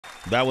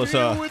That was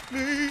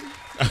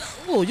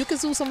Oh, you can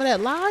do some of that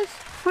live?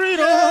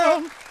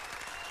 Freedom.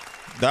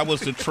 That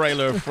was the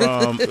trailer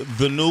from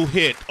the new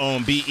hit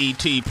on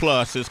BET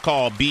Plus. It's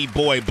called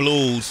B-Boy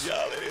Blues.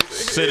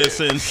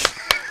 Citizens.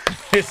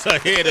 It's a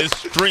hit. It's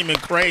streaming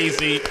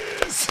crazy.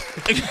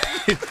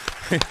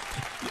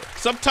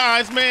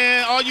 Sometimes,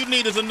 man, all you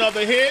need is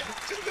another hit.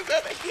 Just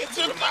another hit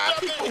to remind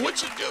people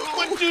what you do.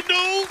 What you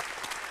do?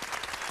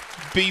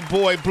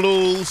 B-Boy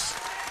Blues.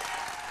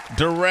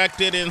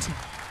 Directed and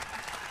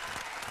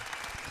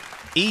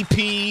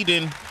EP'd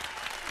and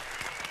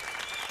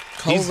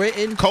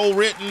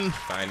co-written,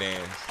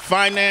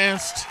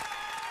 financed.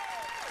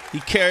 He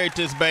carried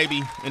this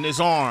baby in his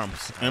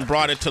arms and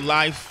brought it to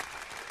life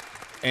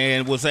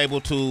and was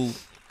able to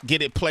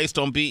get it placed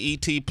on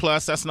BET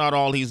Plus. That's not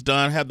all he's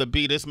done. Heather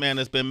B, this man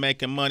has been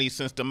making money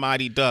since the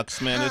Mighty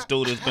Ducks, man. This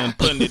dude has been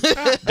putting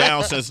it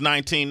down since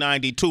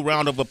 1992.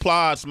 Round of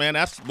applause, man.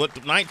 That's what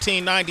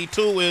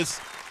 1992 is.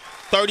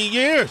 30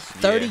 years.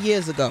 30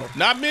 years ago.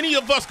 Not many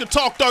of us could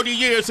talk 30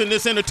 years in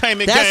this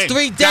entertainment game. That's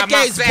 3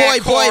 decades, boy.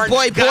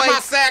 Got my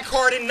SAG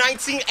card in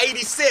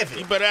 1987.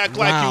 You better act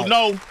like you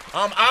know.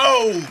 I'm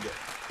old.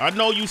 I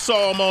know you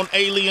saw him on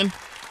Alien.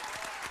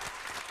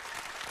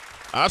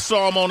 I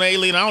saw him on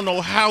Alien. I don't know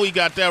how he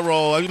got that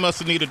role. He must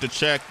have needed to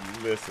check.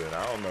 Listen,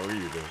 I don't know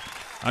either.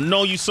 I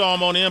know you saw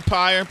him on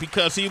Empire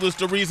because he was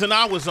the reason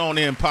I was on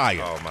Empire.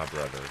 Oh, my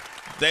brother.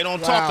 They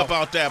don't talk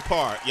about that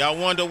part. Y'all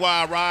wonder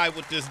why I ride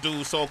with this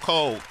dude so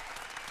cold.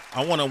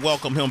 I want to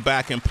welcome him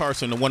back in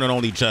person, the one and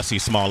only Jussie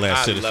Smollett.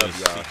 I Citizens. love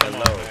y'all.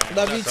 Hello.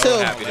 Love you too. So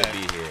happy to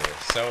be here.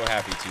 So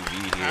happy to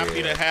be here.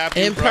 Happy to have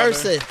you, in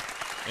person.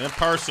 In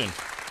person.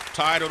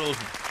 Tired of those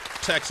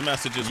text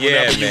messages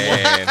yeah, whenever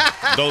man. you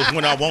want. Those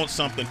when I want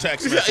something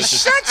text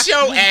messages. Shut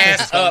your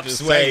ass up,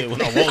 Sway. How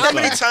many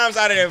something. times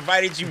I done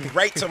invited you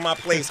right to my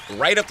place,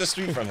 right up the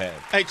street from him?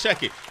 Hey,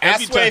 check it.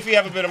 Ask Sway if you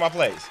ever been to my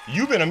place.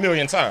 You've been a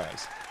million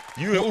times.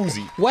 You and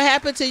Uzi. What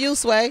happened to you,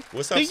 Sway?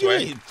 What's up,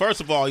 Sway?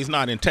 First of all, he's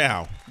not in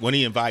town when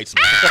he invites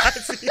me.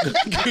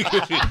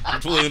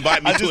 To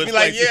invite me I to just his be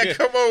like, place. yeah,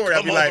 come over.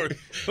 I'll be like,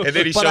 and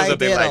then he shows up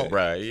there like,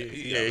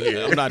 bruh,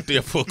 yeah. I'm not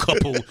there for a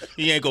couple.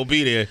 He ain't gonna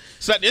be there.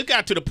 So it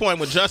got to the point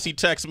when Jussie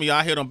texted me,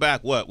 I hit him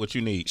back. What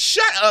you need?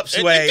 Shut up,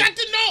 Sway. You got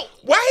to know.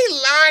 Why he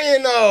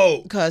lying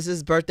though? Because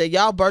his birthday.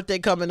 Y'all birthday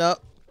coming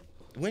up.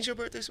 When's your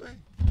birthday, Sway?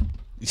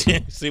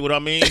 See what I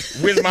mean?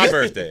 When's my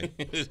birthday?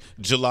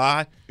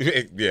 July.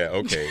 Yeah,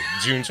 okay.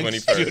 June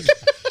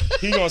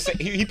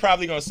 21st. He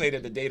probably gonna say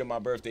that the date of my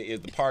birthday is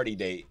the party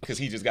date because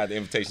he just got the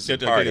invitation to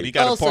the party. He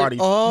got a party.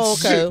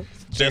 Okay.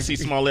 Jussie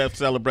Smollett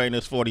celebrating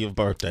his 40th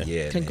birthday.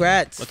 Yeah.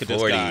 Congrats. Look at this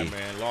 40. guy,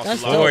 man. Lost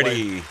That's a lot of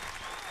 40. weight.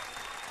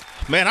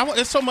 Man,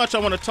 there's so much I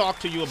want to talk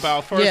to you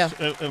about. First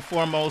and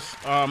foremost,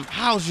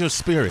 how's your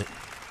spirit?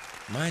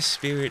 My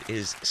spirit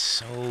is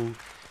so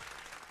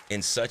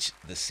in such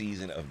the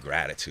season of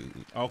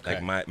gratitude. Okay.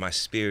 Like my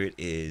spirit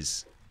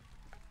is,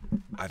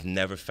 I've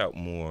never felt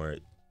more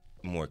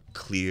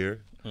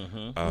clear.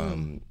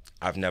 Mm-hmm.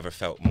 I've never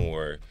felt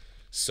more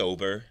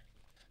sober.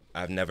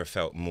 I've never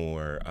felt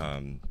more.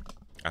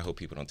 I hope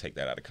people don't take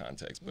that out of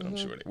context, but I'm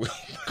sure they will.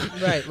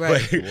 Right.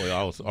 Boy,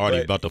 I was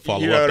already about to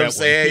follow you know up what that I'm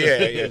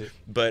saying? one. Yeah.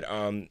 But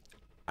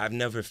I've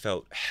never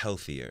felt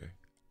healthier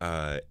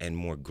and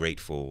more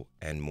grateful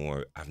and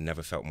more. I've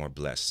never felt more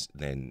blessed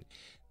than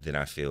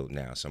I feel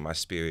now. So my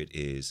spirit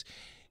is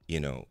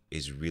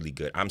really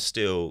good. I'm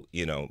still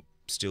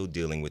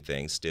dealing with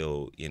things,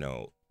 still,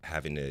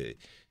 having to,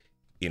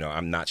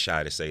 I'm not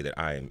shy to say that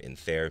I am in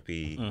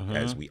therapy,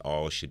 as we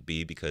all should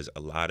be, because a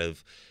lot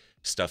of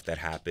stuff that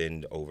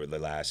happened over the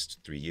last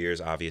 3 years,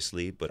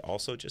 obviously, but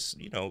also just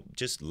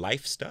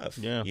life stuff.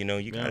 Yeah.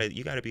 You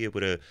gotta be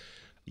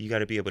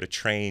able to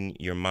train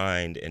your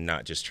mind and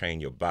not just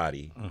train your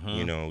body,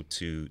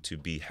 to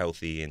be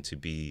healthy and to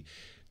be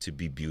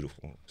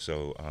beautiful.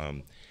 So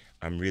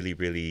I'm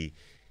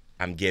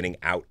getting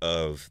out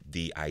of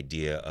the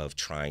idea of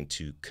trying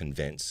to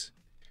convince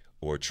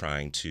or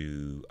trying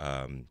to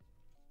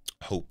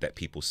hope that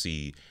people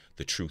see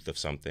the truth of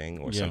something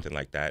or something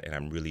like that. And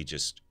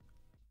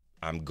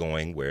I'm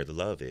going where the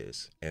love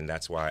is. And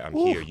that's why I'm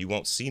here. You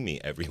won't see me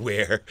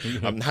everywhere.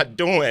 I'm not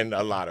doing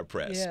a lot of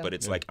press, but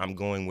it's like I'm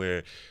going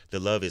where the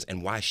love is.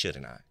 And why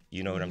shouldn't I?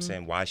 You know what I'm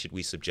saying? Why should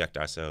we subject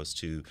ourselves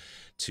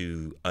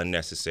to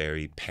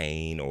unnecessary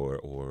pain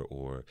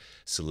or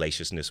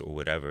salaciousness or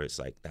whatever? It's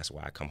like, that's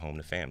why I come home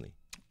to family.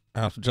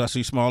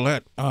 Jussie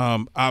Smollett,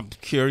 I'm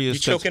curious. You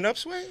choking up,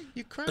 Sway?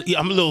 You crying? Yeah,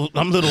 I'm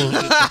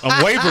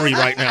wavery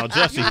right now,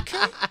 Jussie.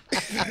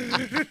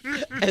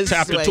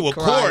 Tapped into a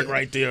chord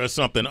right there or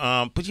something.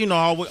 But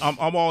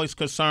I'm always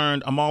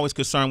concerned. I'm always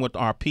concerned with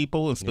our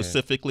people, and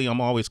specifically,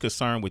 I'm always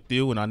concerned with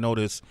you. And I know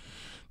this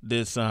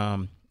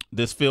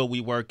field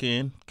we work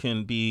in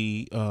can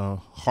be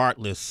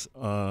heartless.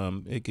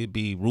 It could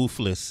be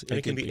ruthless. And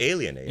it can be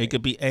alienating. It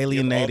could be You have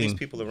alienating. all these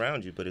people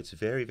around you, but it's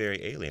very,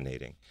 very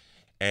alienating.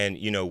 And,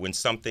 when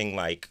something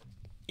like,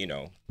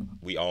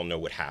 we all know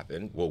what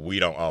happened. Well, we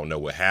don't all know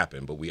what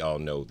happened, but we all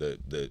know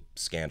the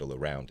scandal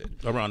around it.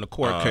 Around the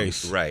court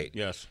case. Right.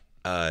 Yes.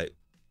 I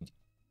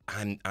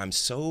I'm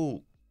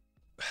so,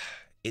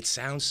 it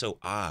sounds so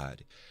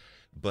odd,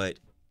 but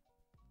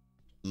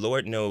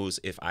Lord knows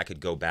if I could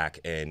go back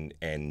and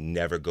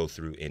never go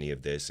through any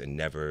of this and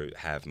never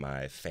have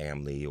my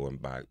family or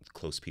my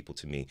close people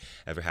to me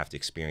ever have to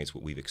experience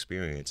what we've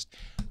experienced,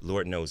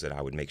 Lord knows that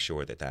I would make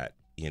sure that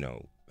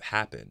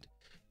happened,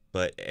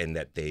 and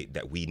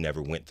that we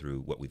never went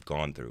through what we've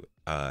gone through.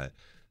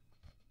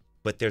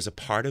 But there's a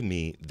part of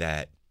me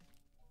that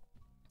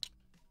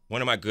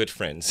one of my good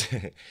friends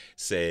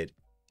said,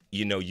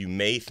 you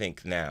may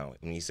think now,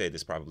 and he said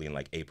this probably in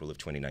like April of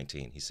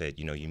 2019, he said,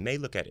 you may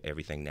look at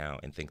everything now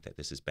and think that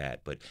this is bad,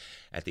 but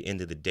at the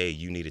end of the day,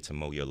 you needed to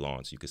mow your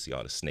lawn so you could see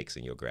all the snakes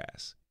in your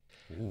grass.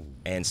 Ooh.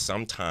 And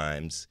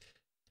sometimes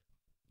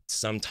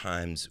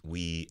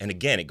we, and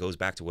again, it goes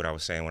back to what I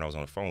was saying when I was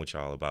on the phone with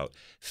y'all about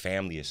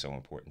family is so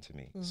important to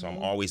me. Mm-hmm. So I'm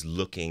always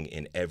looking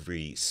in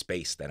every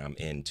space that I'm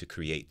in to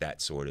create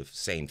that sort of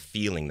same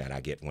feeling that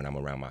I get when I'm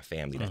around my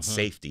family, that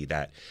safety,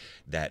 that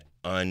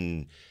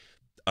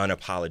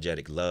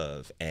unapologetic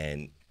love.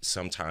 And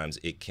sometimes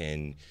it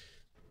can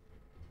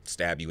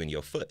stab you in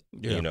your foot,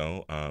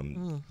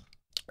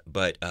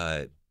 but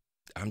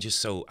I'm just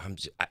so,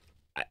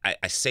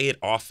 I say it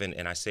often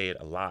and I say it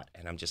a lot,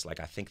 and I'm just like,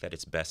 I think that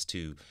it's better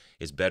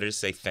to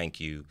say thank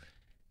you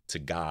to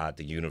God,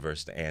 the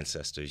universe, the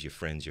ancestors, your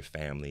friends, your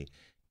family,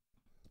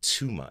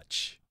 too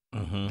much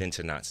than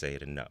to not say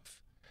it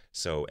enough.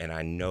 So, and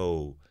I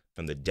know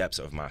from the depths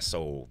of my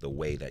soul the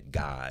way that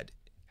God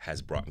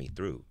has brought me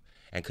through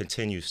and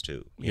continues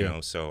to, you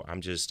know. So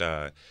I'm just,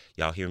 y'all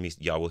will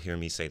hear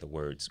me say the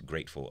words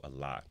grateful a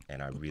lot,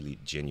 and I really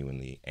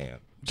genuinely am.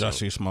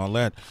 Jussie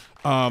Smollett.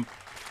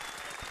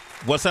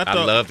 What's that?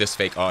 I love this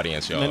fake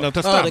audience, y'all. No,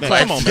 stop, man.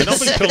 Come on, man. Don't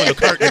be peeling the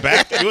curtain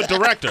back. You're a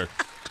director.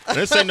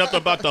 This ain't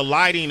nothing about the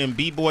lighting and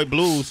B-boy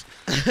blues.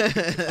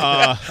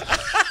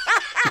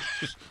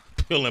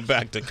 Peeling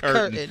back the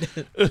curtain.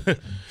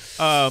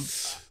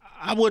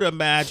 I would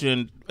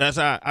imagine, as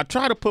I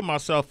try to put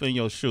myself in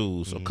your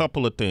shoes, a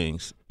couple of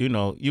things.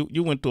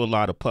 You went through a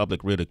lot of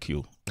public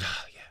ridicule.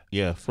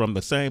 Yeah, from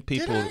the same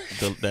people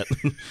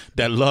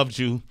that loved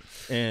you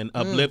and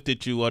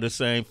uplifted you are the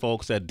same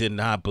folks that did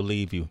not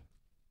believe you.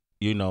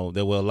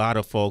 There were a lot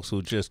of folks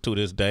who just to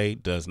this day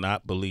does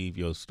not believe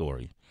your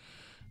story.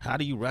 How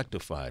do you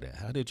rectify that?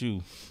 How did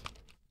you?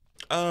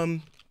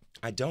 I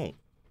don't.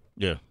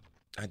 Yeah.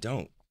 I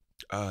don't.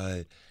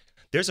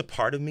 There's a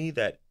part of me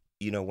that,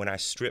 when I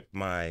strip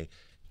my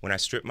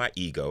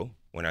ego,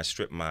 when I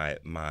strip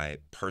my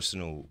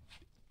personal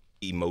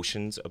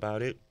emotions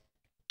about it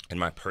and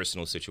my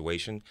personal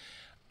situation,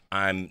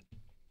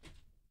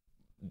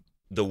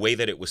 the way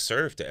that it was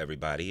served to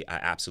everybody, I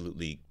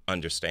absolutely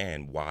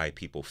understand why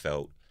people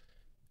felt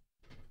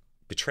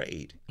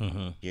betrayed,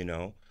 and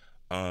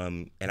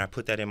I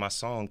put that in my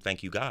song,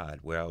 Thank You God,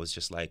 where I was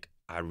just like,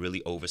 I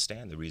really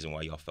overstand the reason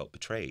why y'all felt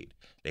betrayed.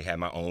 They had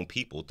my own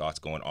people, thoughts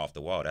going off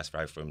the wall. That's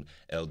right, from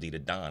LD to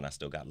Don, I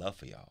still got love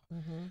for y'all.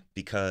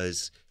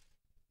 Because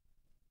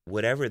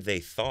whatever they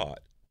thought,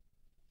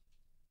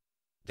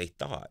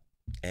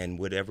 and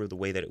whatever the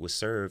way that it was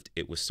served,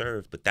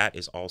 but that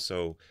is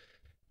also,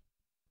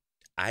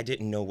 I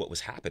didn't know what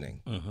was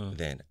happening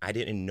then. I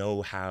didn't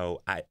know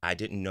how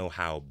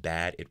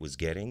bad it was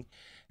getting.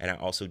 And I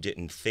also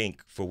didn't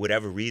think, for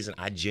whatever reason,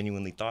 I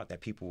genuinely thought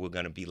that people were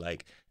going to be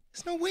like,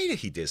 there's no way that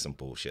he did some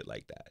bullshit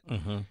like that.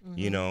 I'm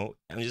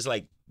just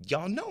like,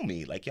 y'all know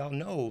me. Like, y'all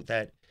know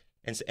that.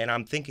 And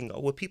I'm thinking,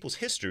 well, people's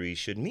history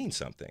should mean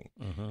something.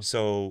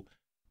 So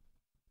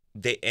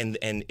and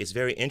it's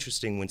very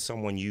interesting when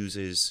someone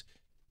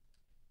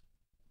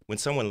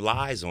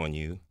lies on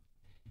you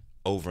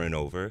over and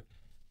over,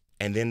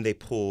 and then they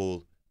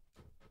pull,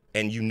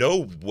 and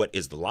what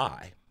is the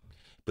lie,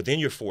 but then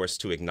you're forced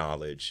to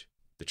acknowledge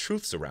the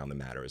truths around the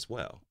matter as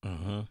well.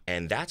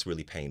 And that's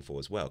really painful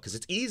as well, because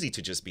it's easy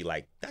to just be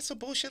like, that's a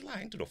bullshit lie,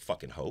 I ain't do no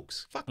fucking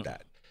hoax, fuck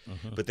that.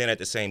 But then at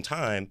the same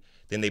time,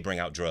 then they bring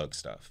out drug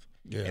stuff.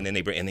 And then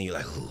and then you're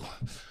like, ooh,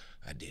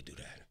 I did do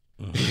that.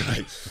 You're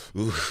like,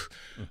 ooh,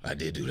 I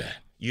did do that.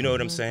 You know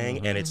what I'm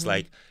saying? And it's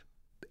like,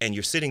 and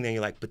you're sitting there and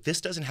you're like, but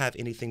this doesn't have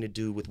anything to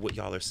do with what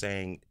y'all are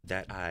saying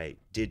that I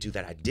did do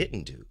that I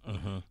didn't do.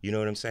 You know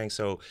what I'm saying?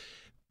 So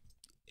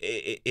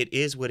it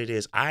is what it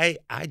is. I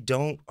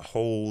don't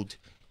hold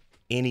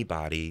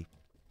anybody.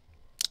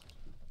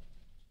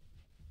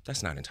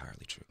 That's not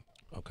entirely true.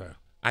 Okay.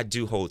 I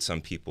do hold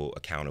some people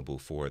accountable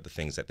for the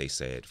things that they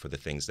said, for the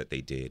things that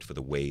they did, for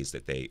the ways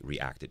that they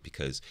reacted,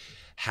 because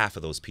half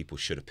of those people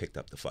should have picked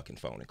up the fucking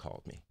phone and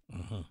called me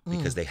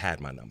because they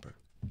had my number,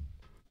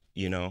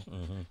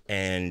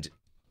 and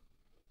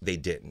they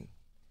didn't.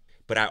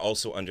 But I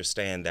also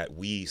understand that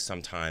we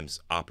sometimes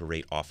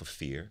operate off of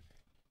fear,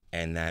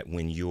 and that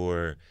when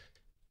you're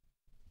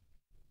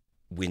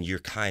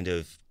kind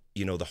of,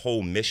 the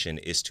whole mission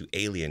is to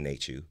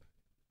alienate you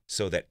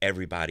so that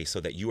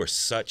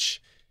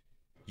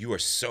you are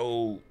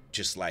so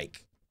just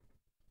like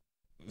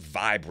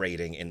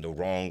vibrating in the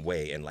wrong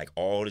way, and like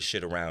all the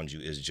shit around you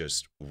is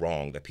just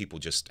wrong, that people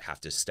just have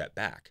to step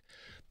back.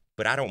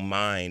 But I don't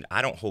mind.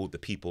 I don't hold the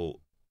people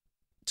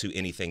to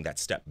anything that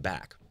stepped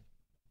back.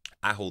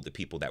 I hold the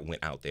people that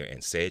went out there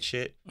and said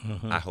shit,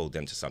 I hold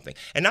them to something.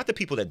 And not the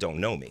people that don't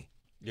know me,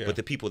 but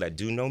the people that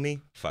do know me,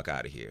 fuck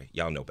out of here.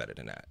 Y'all know better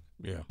than that.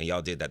 Yeah. And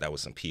y'all did that. That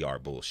was some PR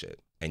bullshit.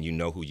 And you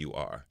know who you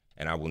are.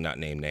 And I will not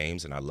name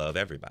names, and I love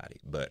everybody,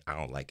 but I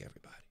don't like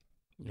everybody.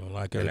 You don't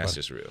like everybody. And that's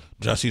just real.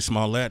 Jussie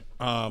Smollett.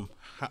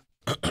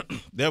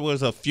 There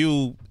was a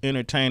few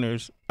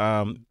entertainers.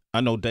 I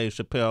know Dave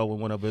Chappelle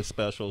in one of his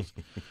specials.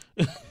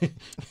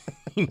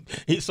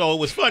 So it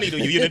was funny to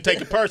you. You didn't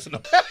take it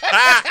personal.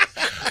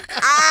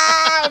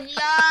 Oh,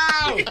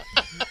 no.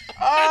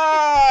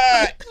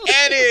 Oh,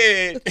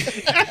 edit.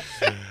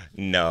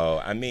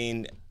 No, I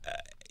mean,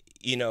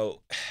 you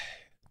know,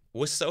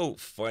 what's so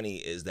funny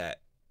is that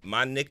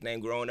my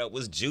nickname growing up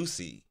was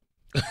Juicy.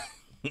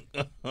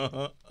 I'm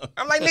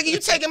like, nigga, you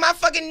taking my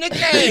fucking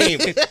nickname.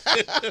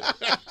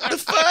 The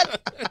fuck?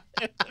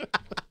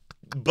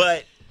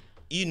 But,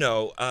 you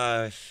know,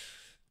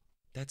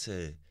 that's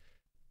a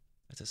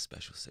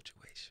special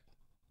situation.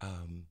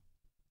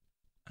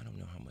 I don't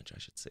know how much I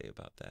should say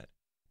about that.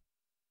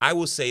 I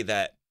will say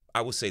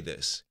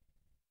this.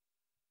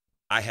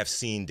 I have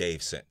seen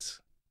Dave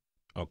since.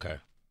 Okay.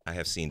 I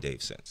have seen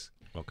Dave since.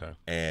 Okay.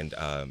 And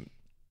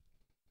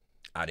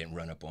I didn't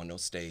run up on no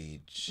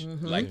stage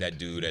like that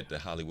dude at the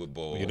Hollywood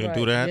Bowl. You didn't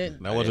do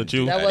that? That wasn't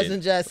you? That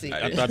wasn't Jussie.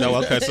 I thought that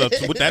was okay. So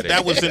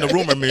that was in the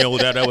rumor mill.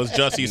 That was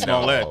Jussie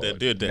Smollett that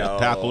did that.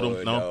 Tackled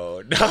him.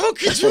 No.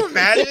 Could you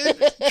imagine?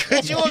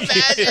 Could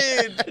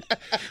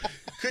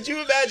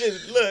you imagine?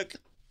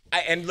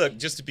 Look,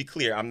 just to be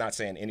clear, I'm not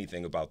saying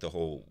anything about the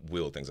whole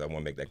Will things. I want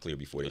to make that clear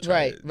before they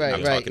try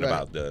I'm talking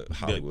about the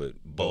Hollywood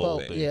Bowl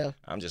thing. Yeah.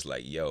 I'm just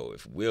like, yo,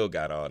 if Will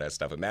got all that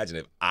stuff, imagine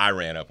if I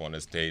ran up on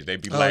the stage.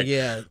 They'd be like,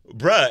 yeah.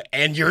 Bruh,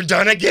 and you're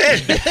done again.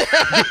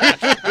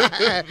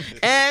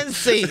 And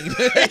scene.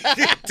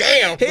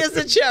 Damn. Here's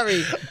the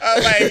cherry.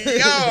 I'm like,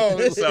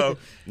 yo. So,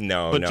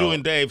 no. But you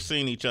and Dave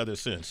seen each other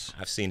since.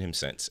 I've seen him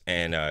since.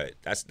 And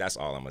that's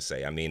all I'm going to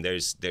say. I mean,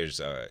 there's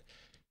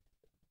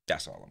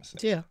that's all I'm going to say.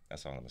 Yeah.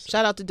 That's all I'm going to say.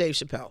 Shout out to Dave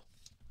Chappelle.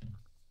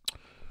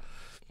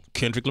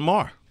 Kendrick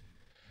Lamar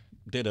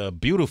did a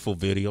beautiful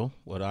video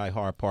with I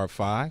Heart Part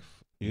 5,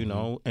 you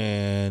know,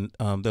 and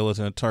there was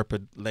an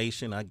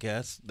interpolation, I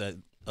guess, that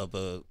of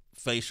a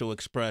facial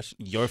expression.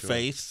 Your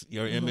face,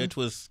 your image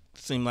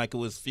seemed like it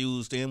was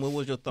fused in. What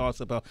was your thoughts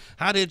about?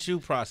 How did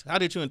you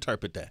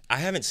interpret that? I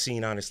haven't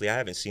seen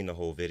the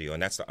whole video,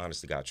 and that's the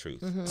honest to God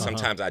truth.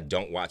 Sometimes I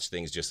don't watch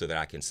things just so that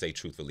I can say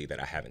truthfully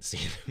that I haven't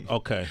seen them.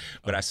 Okay.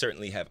 But I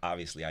certainly have.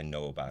 Obviously, I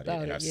know about it,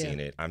 and I've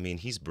seen it. I mean,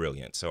 he's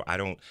brilliant. So I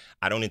don't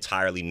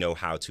entirely know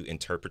how to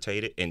interpret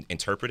it. I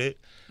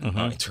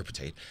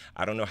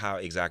don't know how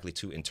exactly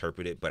to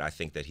interpret it, but I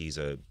think that he's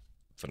a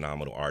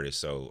phenomenal artist.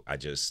 So I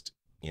just,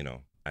 you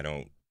know, I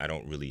don't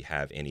really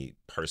have any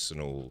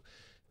personal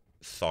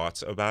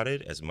thoughts about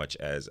it as much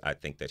as I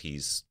think that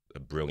he's a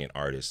brilliant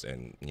artist,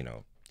 and you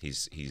know,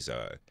 he's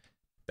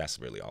that's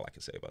really all I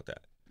can say about that.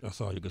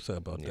 That's all you can say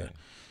about that.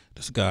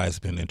 This guy's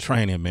been in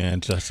training,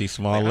 man. Jussie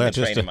Smollett. I've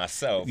been training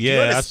myself. Yeah,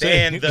 you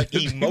understand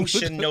the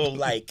emotional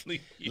like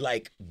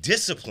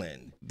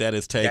discipline that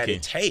it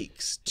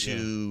takes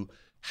to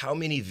how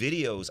many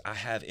videos I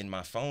have in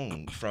my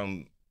phone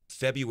from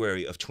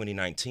February of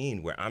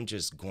 2019 where I'm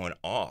just going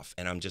off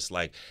and I'm just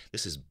like,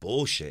 this is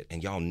bullshit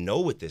and y'all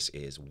know what this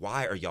is.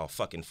 Why are y'all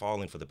fucking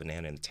falling for the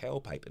banana in the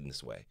tailpipe in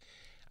this way?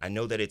 I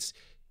know that it's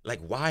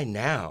like, why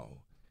now?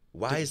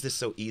 Why is this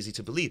so easy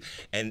to believe?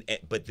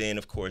 But then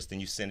of course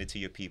then you send it to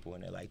your people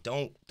and they're like,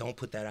 don't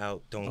put that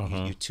out.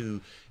 You're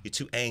too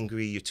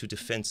angry, you're too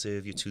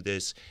defensive, you're too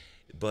this.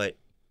 But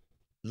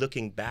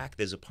looking back,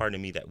 there's a part of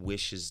me that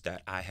wishes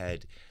that I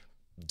had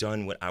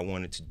done what I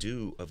wanted to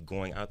do of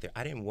going out there.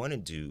 I didn't want to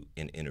do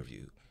an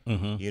interview.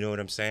 You know what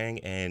I'm saying?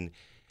 And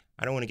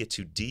I don't want to get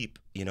too deep,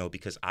 you know,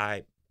 because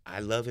I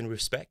love and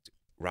respect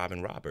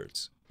Robin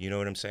Roberts. You know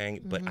what I'm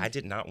saying? But I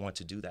did not want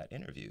to do that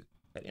interview.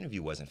 That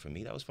interview wasn't for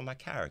me. That was for my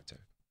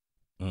character.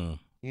 You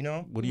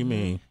know? What do you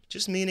mean?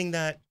 Just meaning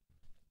that,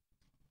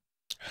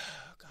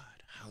 oh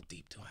God, how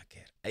deep do I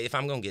get? If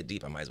I'm going to get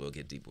deep, I might as well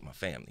get deep with my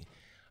family.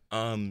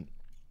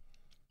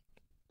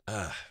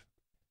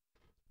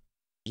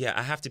 Yeah,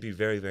 I have to be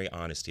very, very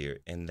honest here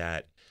in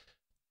that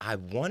I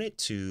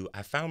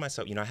found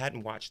myself, you know, I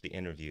hadn't watched the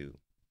interview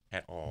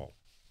at all.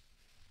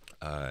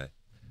 I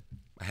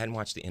hadn't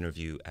watched the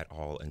interview at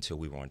all until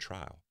we were on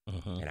trial.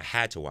 And I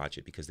had to watch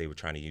it because they were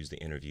trying to use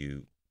the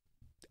interview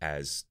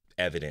as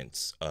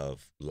evidence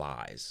of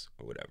lies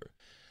or whatever.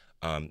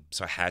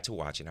 So I had to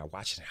watch it, and I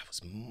watched it, and I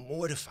was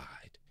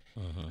mortified.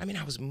 I mean,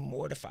 I was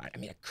mortified. I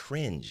mean, I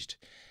cringed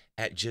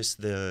at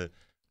just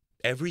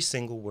every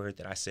single word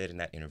that I said in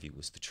that interview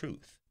was the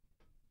truth.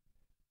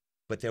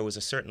 But there was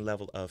a certain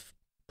level of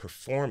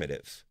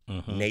performative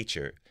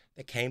nature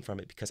that came from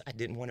it because I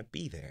didn't want to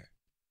be there.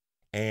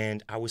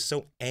 And I was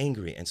so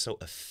angry and so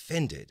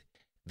offended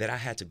that I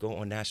had to go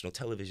on national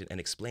television and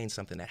explain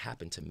something that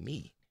happened to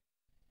me.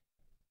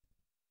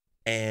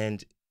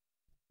 And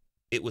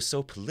it was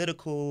so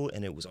political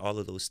and it was all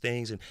of those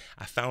things. And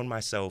I found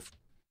myself,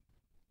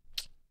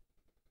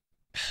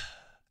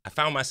 I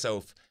found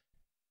myself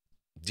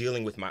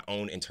dealing with my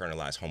own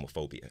internalized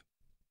homophobia.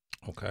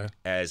 Okay.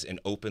 As an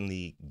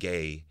openly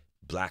gay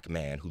Black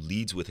man who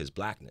leads with his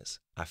Blackness,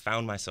 I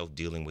found myself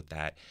dealing with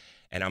that,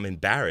 and I'm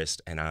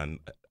embarrassed and I'm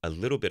a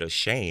little bit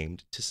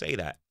ashamed to say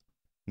that,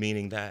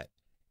 meaning that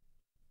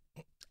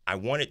I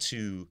wanted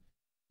to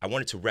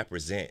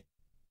represent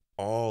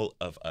all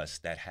of us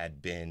that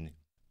had been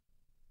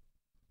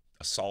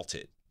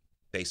assaulted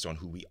based on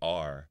who we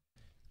are,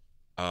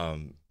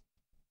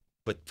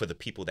 but for the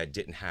people that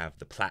didn't have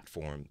the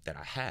platform that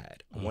I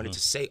had. I wanted to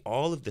say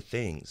all of the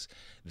things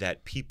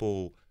that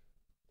people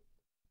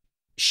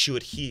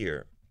should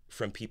hear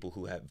from people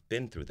who have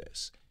been through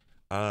this.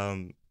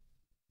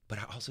 But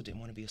I also didn't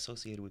want to be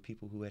associated with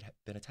people who had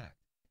been attacked.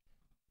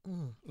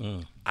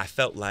 I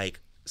felt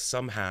like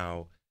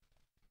somehow,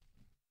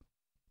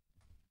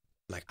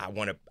 like I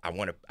want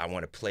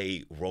to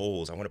play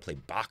roles. I want to play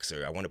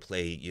boxer. I want to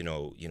play,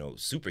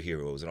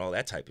 superheroes and all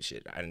that type of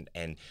shit.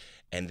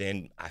 And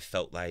then I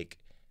felt like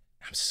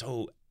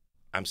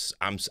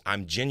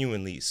I'm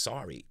genuinely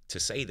sorry to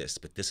say this,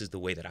 but this is the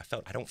way that I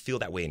felt. I don't feel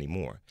that way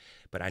anymore,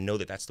 but I know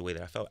that that's the way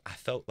that I felt. I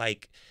felt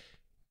like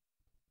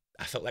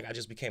I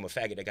just became a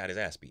faggot that got his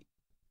ass beat.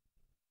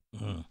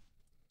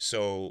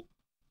 So,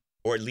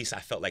 or at least I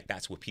felt like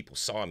that's what people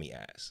saw me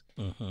as.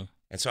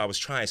 And so I was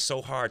trying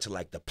so hard to,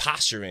 like, the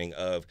posturing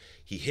of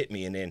he hit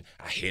me and then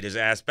I hit his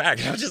ass back.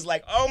 And I was just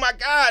like, oh my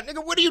God,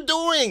 nigga, what are you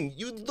doing?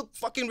 You look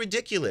fucking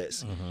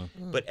ridiculous.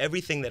 But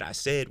everything that I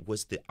said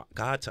was the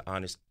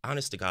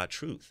honest to God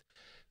truth.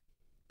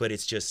 But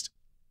it's just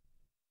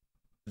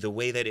the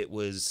way that it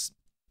was.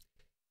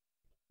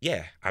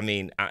 Yeah, I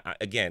mean,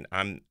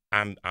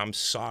 I'm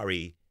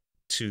sorry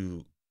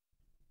to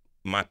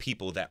my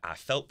people that I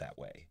felt that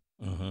way.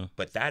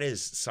 But that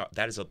is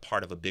a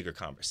part of a bigger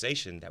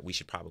conversation that we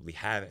should probably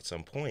have at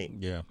some point.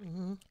 Yeah.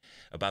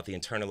 About the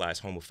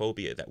internalized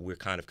homophobia that we're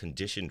kind of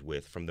conditioned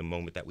with from the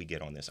moment that we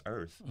get on this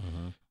earth,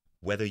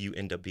 whether you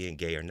end up being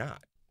gay or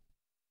not.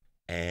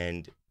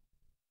 And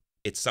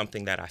it's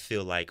something that I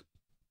feel like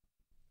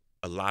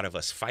a lot of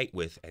us fight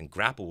with and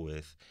grapple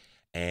with.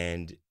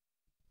 And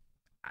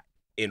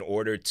in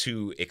order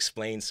to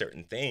explain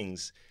certain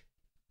things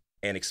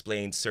and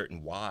explain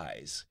certain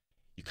whys,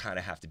 you kind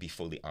of have to be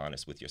fully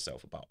honest with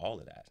yourself about all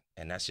of that.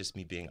 And that's just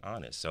me being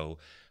honest. So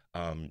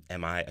am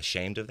I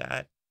ashamed of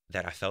that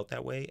I felt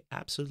that way?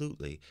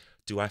 Absolutely.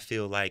 Do I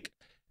feel like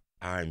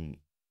I'm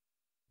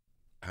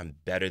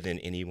better than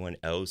anyone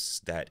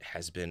else that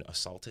has been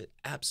assaulted?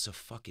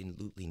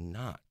 Absolutely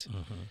not.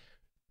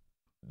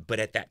 But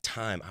at that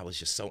time, I was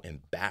just so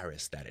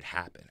embarrassed that it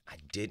happened. I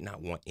did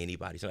not want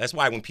anybody to. That's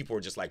why when people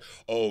were just like,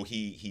 oh,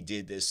 he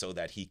did this so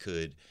that he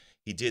could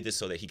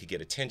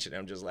get attention.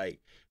 I'm just like,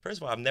 first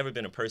of all, I've never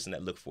been a person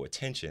that looked for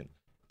attention.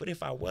 But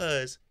if I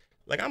was,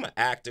 like, I'm an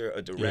actor,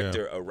 a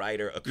director, a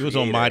writer, a creator. You was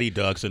on Mighty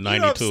Ducks in 92.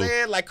 You know what I'm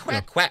saying? Like,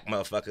 quack,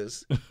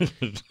 motherfuckers.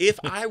 If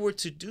I were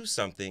to do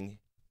something,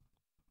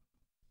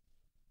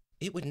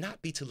 it would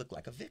not be to look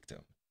like a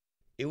victim.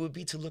 It would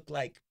be to look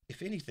like,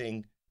 if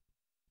anything,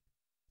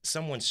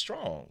 someone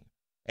strong.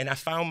 And I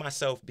found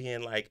myself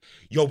being like,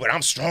 yo, but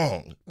I'm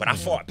strong, but I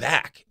fought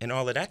back and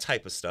all of that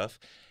type of stuff.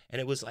 And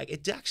it was like,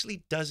 it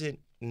actually doesn't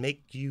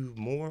make you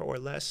more or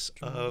less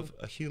of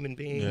a human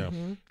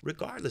being,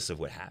 regardless of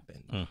what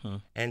happened.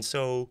 And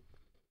so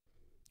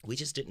we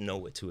just didn't know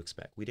what to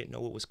expect. We didn't know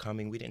what was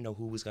coming. We didn't know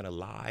who was going to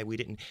lie.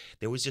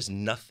 There was just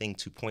nothing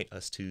to point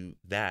us to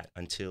that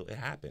until it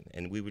happened.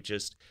 And we were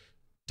just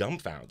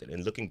dumbfounded.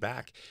 And looking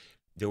back,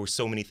 there were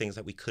so many things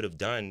that we could have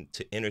done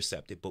to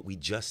intercept it, but we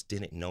just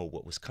didn't know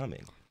what was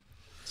coming.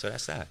 So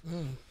that's that.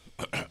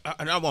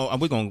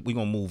 We're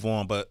gonna move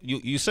on, but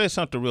you said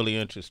something really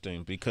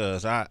interesting,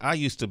 because I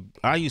used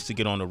to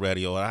get on the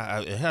radio.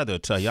 I had to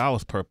tell you, I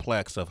was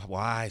perplexed of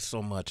why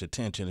so much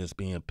attention is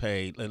being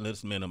paid.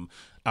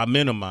 I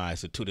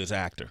minimize it to this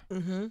actor,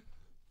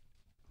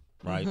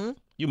 right?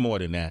 You're more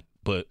than that,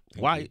 but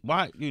why?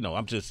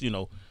 I'm just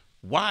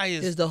why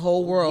is the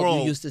whole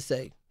world you used to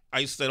say? I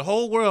used to say the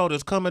whole world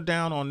is coming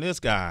down on this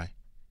guy,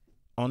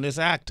 on this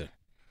actor,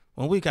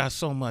 when we got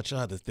so much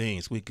other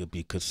things we could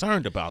be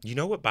concerned about. You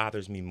know what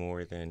bothers me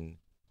more than,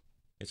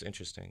 it's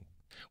interesting.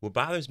 What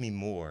bothers me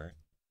more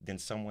than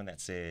someone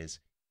that says,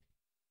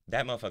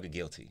 that motherfucker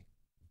guilty,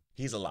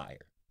 he's a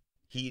liar,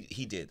 he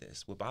did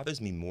this. What bothers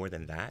me more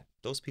than that,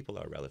 those people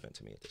are irrelevant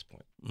to me at this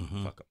point.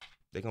 Fuck them.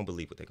 They're going to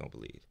believe what they're going to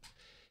believe.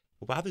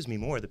 What bothers me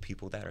more are the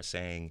people that are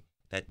saying,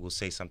 that will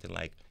say something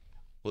like,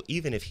 well,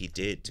 even if he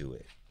did do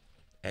it,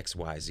 X,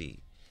 Y, Z.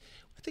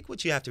 I think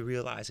what you have to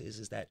realize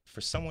is that for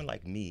someone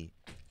like me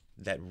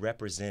that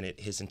represented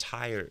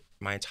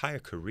my entire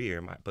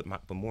career, but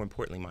more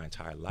importantly, my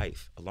entire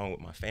life, along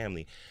with my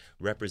family,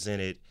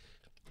 represented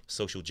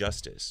social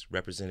justice,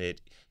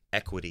 represented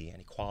equity and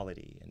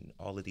equality and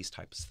all of these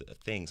types of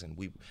things. And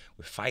we're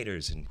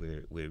fighters, and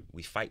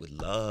we fight with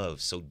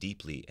love so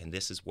deeply. And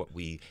this is what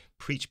we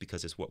preach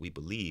because it's what we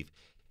believe.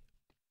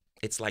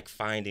 It's like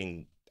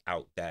finding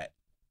out that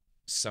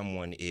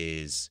someone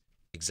is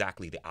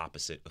exactly the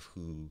opposite of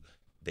who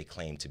they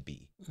claim to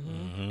be.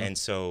 And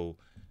so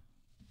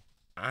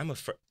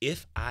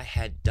if I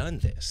had done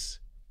this,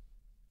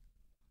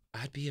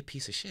 I'd be a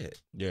piece of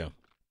shit. Yeah.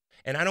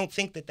 And I don't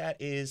think that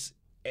is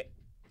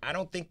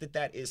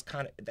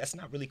that's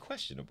not really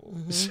questionable.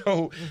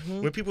 So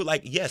when people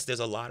like, yes, there's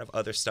a lot of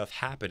other stuff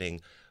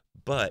happening,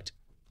 but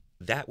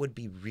that would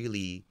be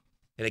really,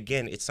 and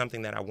again, it's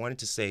something that I wanted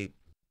to say,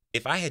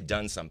 if I had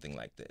done something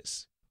like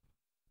this,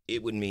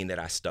 it would mean that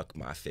I stuck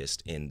my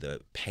fist in the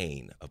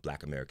pain of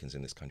Black Americans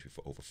in this country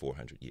for over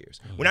 400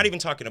 years. We're not even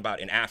talking about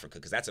in Africa,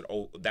 because that's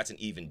an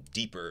even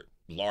deeper,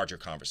 larger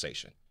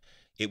conversation.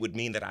 It would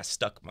mean that I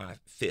stuck my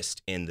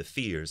fist in the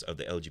fears of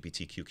the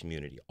LGBTQ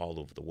community all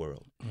over the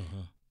world.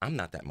 I'm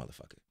not that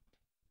motherfucker.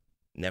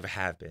 Never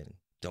have been.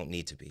 Don't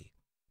need to be.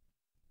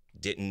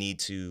 Didn't need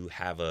to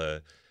have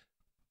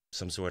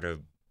some sort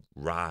of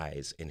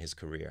rise in his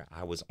career.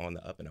 I was on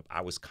the up and up.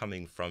 I was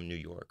coming from New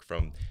York,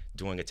 from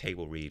doing a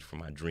table read for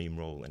my dream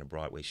role in a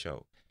Broadway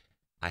show.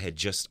 I had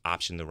just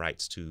optioned the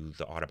rights to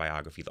the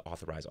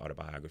authorized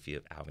autobiography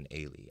of Alvin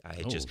Ailey. I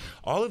had just,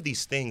 all of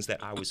these things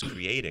that I was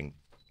creating,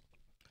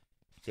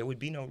 there would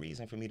be no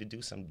reason for me to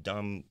do some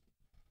dumb,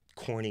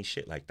 corny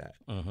shit like that.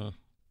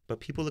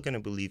 But people are going to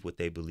believe what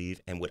they believe,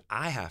 and what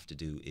I have to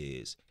do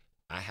is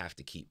I have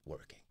to keep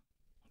working.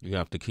 You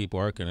have to keep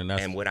working,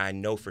 and what I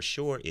know for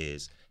sure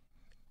is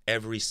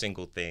every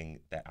single thing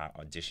that I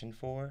auditioned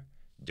for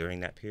during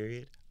that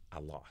period, I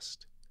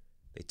lost.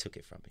 They took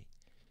it from me.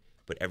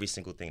 But every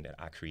single thing that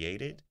I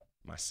created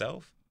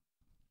myself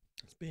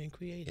is being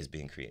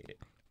created.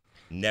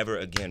 Never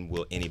again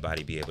will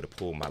anybody be able to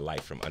pull my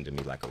life from under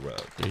me like a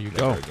rug. There you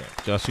go.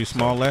 Jussie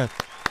Smollett.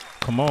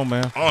 Come on,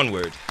 man.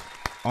 Onward.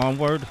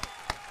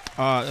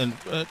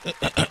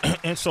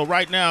 And so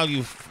right now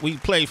we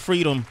play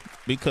Freedom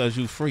because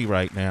you free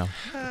right now.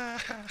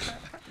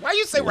 Why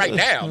you say right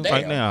now? Damn.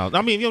 Right now.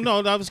 I mean,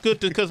 that was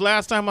good because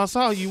last time I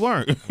saw you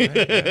weren't. Right,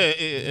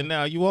 and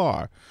now you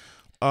are.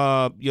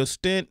 Your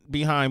stint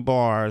behind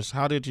bars,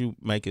 how did you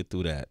make it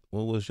through that?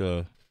 What was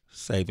your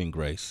saving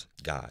grace?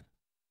 God.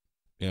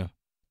 Yeah.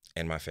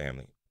 And my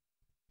family.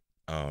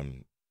 I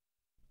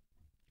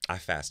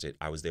fasted.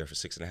 I was there for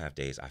 6.5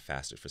 days. I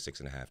fasted for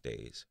 6.5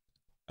 days.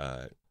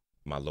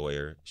 My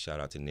lawyer, shout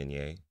out to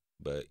Ninye,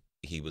 but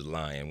he was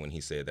lying when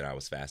he said that I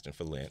was fasting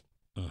for Lent.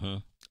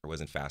 I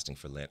wasn't fasting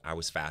for Lent. I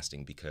was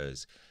fasting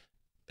because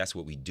that's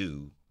what we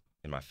do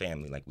in my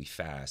family. Like, we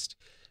fast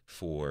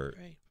for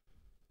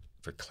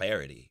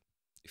clarity.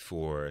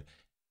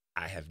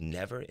 I have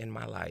never in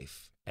my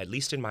life, at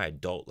least in my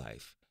adult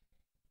life,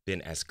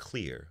 been as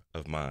clear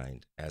of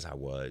mind as I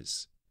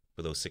was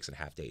for those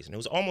 6.5 days. And it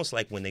was almost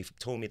like when they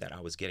told me that I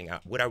was getting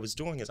out, what I was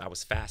doing is I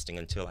was fasting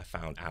until I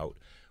found out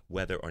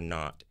whether or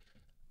not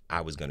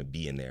I was going to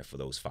be in there for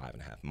those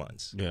 5.5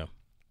 months. Yeah.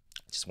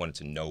 I just wanted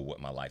to know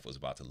what my life was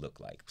about to look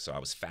like. So I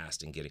was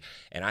fasting,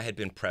 and I had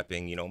been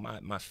prepping,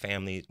 my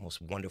family,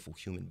 most wonderful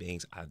human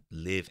beings. I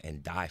live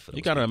and die for those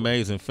You got people. an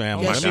amazing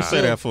family. Yes, Let me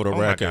say that for the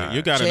record.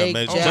 You got an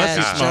amazing,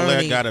 Jussie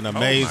Smollett got an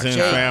amazing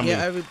family.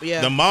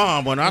 The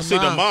mom, when I see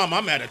the mom,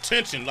 I'm at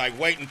attention, like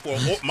waiting for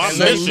my mission.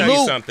 Let me tell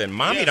you something.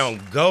 Mommy Yes.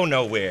 don't go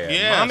nowhere.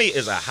 Yes. Mommy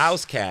is a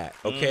house cat,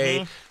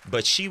 okay?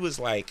 But she was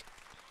like,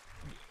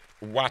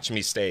 watch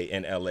me stay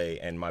in LA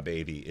and my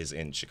baby is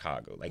in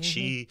Chicago. Like,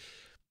 she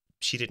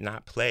did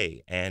not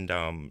play. And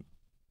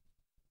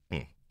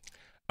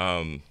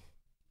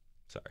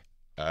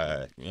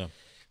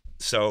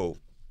so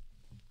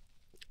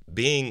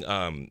being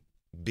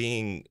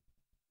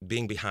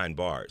behind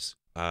bars,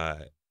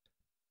 I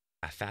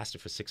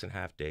fasted for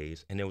 6.5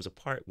 days, and there was a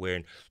part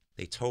where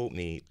they told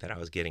me that I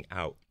was getting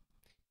out.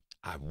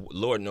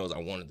 Lord knows I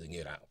wanted to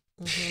get out.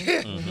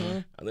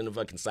 I was in the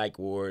fucking psych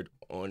ward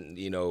on,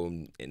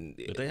 and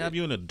did they have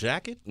you in a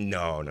jacket?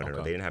 No. They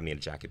didn't have me in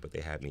a jacket, but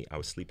they had me. I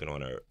was sleeping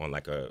on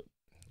like a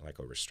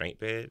restraint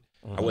bed.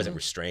 I wasn't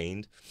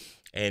restrained,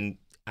 and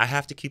I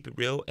have to keep it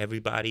real.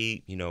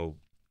 Everybody,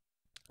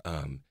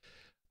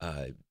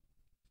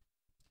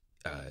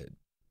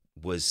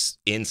 was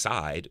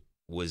inside,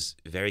 was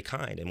very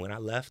kind, and when I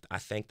left, I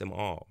thanked them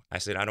all. I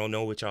said, I don't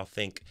know what y'all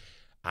think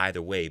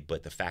either way,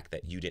 but the fact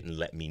that you didn't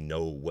let me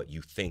know what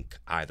you think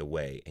either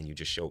way, and you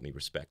just showed me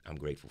respect, I'm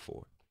grateful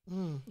for.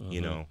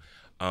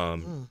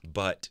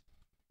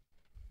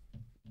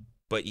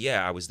 But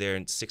yeah, I was there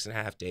in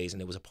 6.5 days,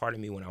 and there was a part of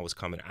me when I was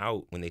coming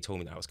out, when they told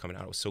me that I was coming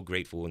out, I was so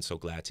grateful and so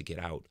glad to get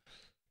out.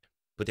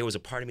 But there was a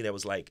part of me that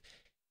was like,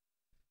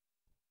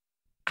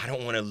 I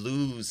don't want to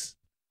lose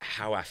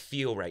how I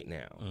feel right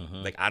now.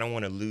 Like, I don't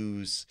want to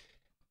lose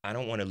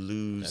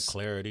that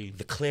clarity.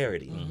 The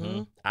clarity.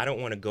 I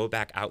don't want to go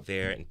back out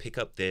there and pick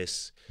up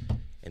this,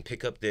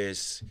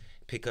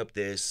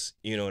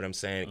 you know what I'm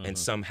saying? And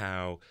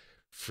somehow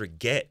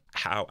forget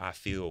how I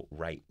feel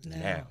right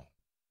now.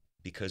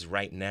 Because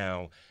right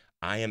now,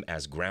 I am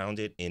as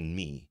grounded in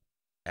me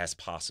as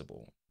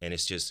possible. And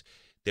it's just,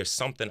 there's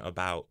something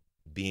about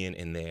being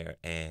in there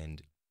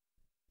and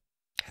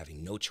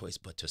having no choice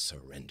but to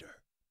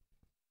surrender.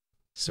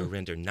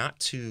 Surrender, not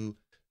to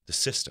the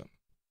system,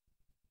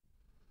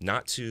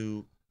 not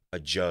to a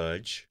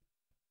judge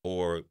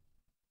or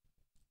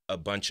a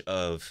bunch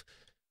of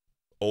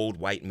old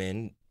white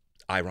men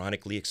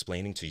ironically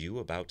explaining to you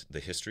about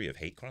the history of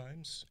hate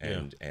crimes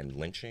and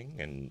lynching,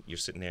 and you're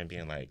sitting there and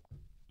being like,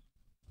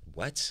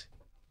 what?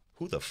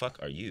 Who the fuck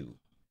are you?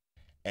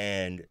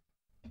 But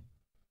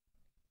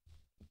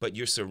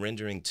you're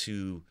surrendering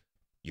to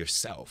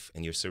yourself,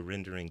 and you're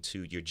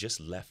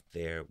just left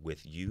there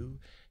with you,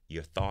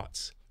 your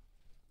thoughts,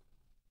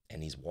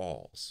 and these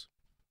walls.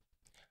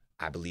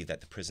 I believe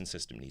that the prison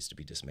system needs to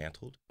be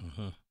dismantled.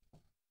 Mm-hmm.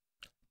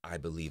 I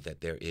believe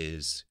that there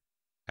is,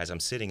 as I'm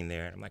sitting in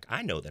there, I'm like,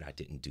 I know that I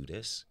didn't do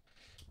this,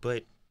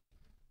 but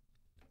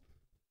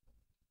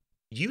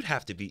you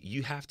have to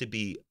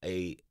be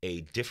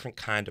a different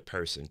kind of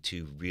person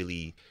to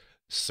really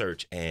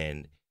search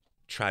and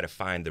try to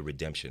find the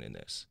redemption in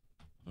this.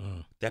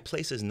 That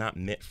place is not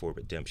meant for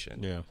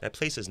redemption. Yeah. That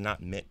place is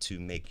not meant to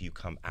make you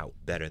come out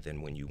better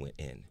than when you went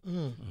in.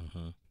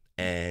 Mm-hmm.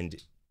 And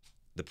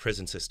the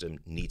prison system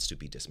needs to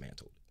be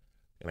dismantled.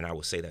 I mean, I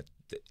will say that,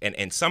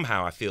 and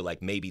somehow I feel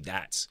like maybe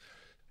that's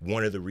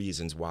one of the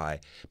reasons why.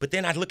 But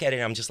then I look at it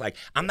and I'm just like,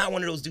 I'm not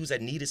one of those dudes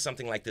that needed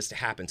something like this to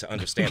happen to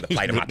understand the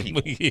plight of my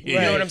people. You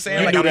know what I'm saying?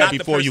 You like, knew I'm that not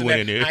before the you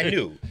went in there. I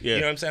knew. Yeah.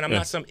 You know what I'm saying? I'm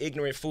not some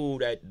ignorant fool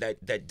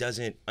that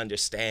doesn't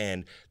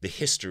understand the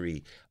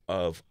history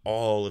of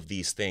all of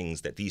these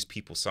things that these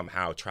people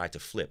somehow tried to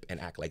flip and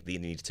act like they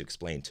needed to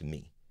explain to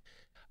me.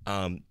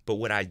 But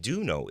what I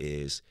do know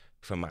is,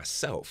 for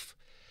myself,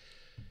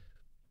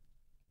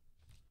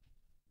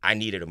 I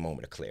needed a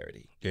moment of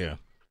clarity. Yeah.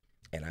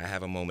 And I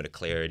have a moment of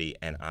clarity,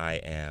 and I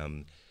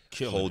am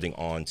holding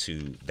on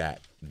to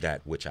that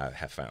which I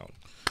have found.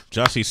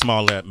 Jussie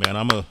Smollett, man,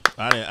 I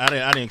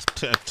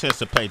didn't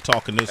anticipate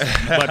talking this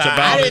much about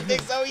I didn't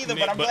think so either,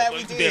 but I'm glad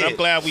we did. I'm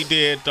glad we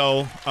did,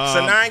 though.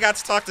 So now I ain't got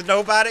to talk to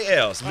nobody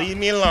else. Leave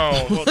me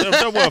alone. Well,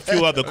 there were a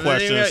few other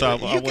questions.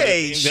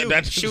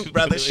 Shoot,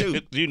 brother,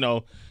 shoot. You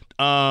know,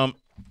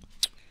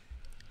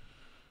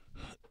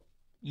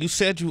 you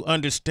said you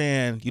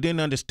didn't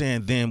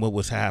understand then what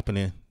was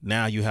happening.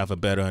 Now you have a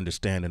better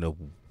understanding of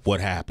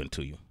what happened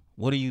to you.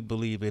 What do you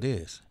believe it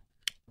is?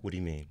 What do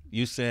you mean?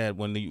 You said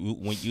when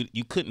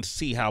you couldn't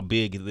see how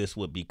big this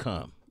would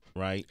become,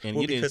 right? And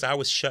because I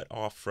was shut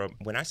off from,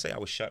 when I say I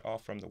was shut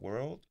off from the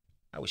world,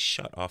 I was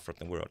shut off from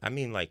the world. I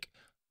mean, like,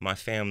 my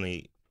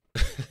family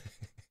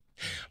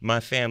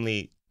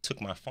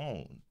took my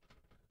phone.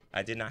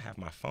 I did not have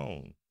my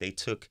phone.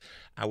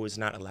 I was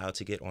not allowed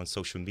to get on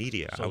social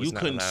media. So you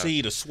couldn't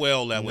see the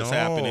swell that was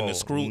happening, the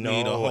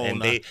scrutiny, the whole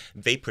and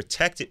they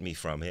protected me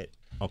from it.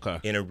 Okay.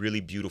 In a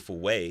really beautiful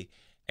way.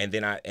 And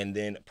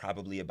then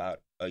probably about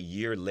a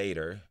year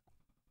later,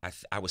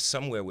 I was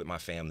somewhere with my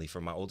family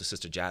for my older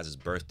sister Jazz's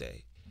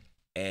birthday.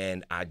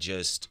 And I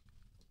just,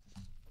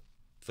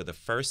 for the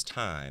first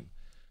time,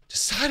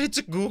 decided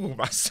to Google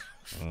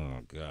myself. Oh,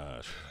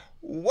 gosh.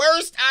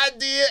 Worst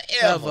idea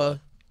ever.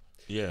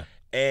 Yeah.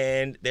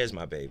 And there's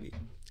my baby.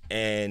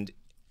 And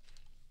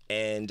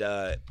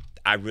I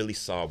really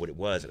saw what it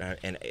was.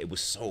 And it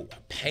was so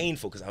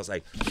painful because I was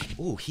like,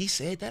 ooh, he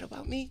said that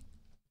about me?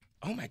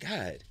 Oh, my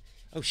God.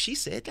 Oh, she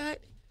said that?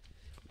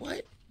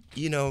 What?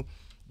 You know,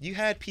 you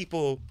had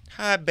people,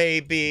 hi,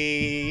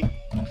 baby.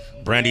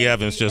 Brandy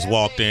Evans just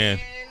walked in.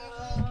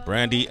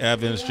 Brandy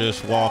Evans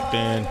just walked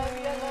in.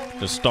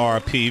 The Star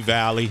P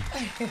Valley.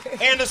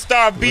 And the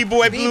Star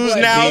B-Boy Blues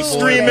now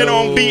streaming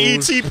on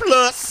BET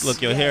Plus.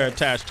 Look, your hair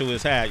attached to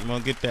his hat. You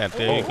want to get that?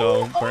 There you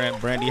go.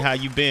 Brandy, how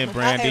you been,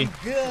 Brandy? I am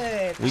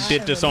good. We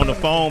did this on the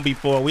phone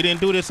before. We didn't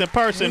do this in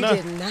person, We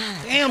did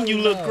not. Damn, you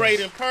look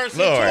great in person,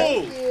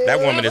 Lord, too. that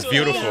woman is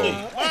beautiful.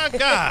 My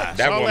God.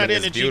 That all woman that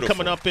is energy beautiful.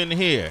 coming up in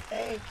here.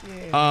 Thank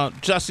you.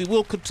 Jussie,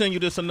 we'll continue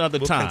this another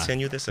time. We'll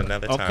continue this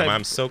another time. Okay.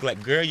 I'm so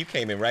glad. Girl, you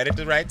came in right at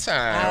the right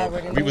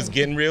time. We was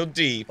getting real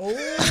deep.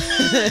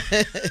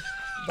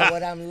 But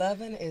what I'm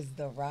loving is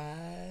the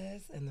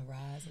rise and the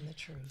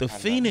truth. The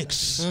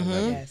Phoenix.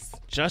 Yes.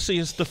 Jussie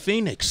is the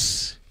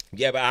Phoenix.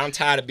 Yeah, but I'm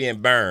tired of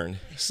being burned.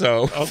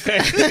 So okay.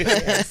 We sick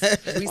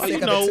of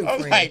it too,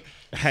 friend. Like,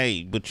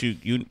 hey, but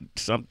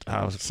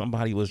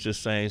somebody was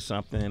just saying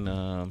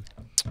something.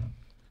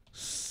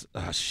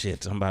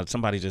 Shit!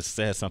 Somebody just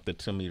said something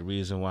to me. The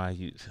reason why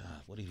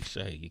what did he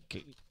say?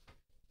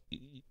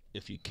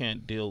 If you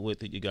can't deal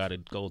with it, you got to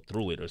go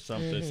through it or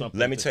something. Something.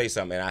 Let me tell you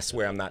something, and I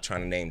swear I'm not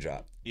trying to name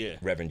drop. Yeah.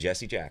 Reverend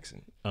Jussie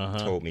Jackson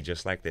told me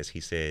just like this. He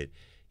said,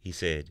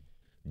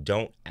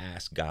 don't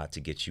ask God to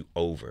get you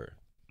over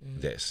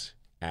this.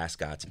 Ask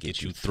God to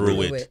get you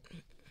through it.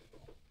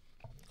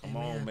 Come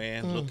on,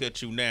 man. Look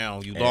at you now.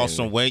 You lost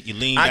some weight. You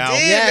leaned out.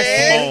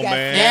 Yes, come on,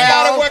 man. You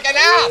gotta work it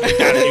out.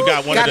 You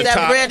got one of the that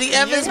top. Brandy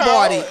Evans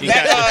body.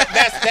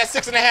 That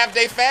 6.5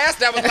 day fast.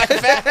 That was like a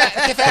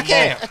fat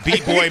camp.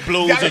 B-Boy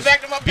Blues is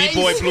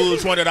B-Boy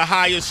Blues, one of the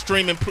highest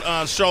streaming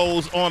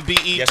shows on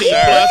BET Yes, Plus.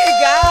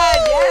 God,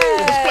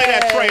 yes. Let's play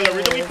that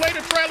trailer. Did we play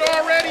the trailer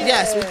already?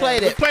 Yes, we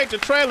played it. We played the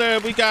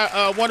trailer. We got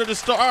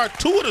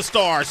two of the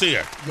stars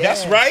here.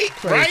 That's right.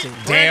 Right?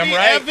 Damn Brandy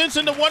right. Evans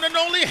and the one and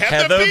only Heather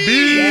Heather B.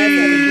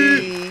 B.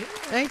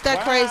 Ain't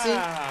that crazy?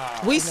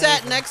 We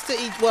sat next to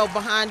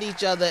behind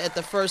each other at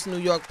the first New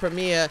York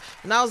premiere,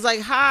 and I was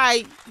like,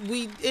 "Hi,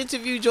 we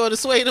interviewed you on the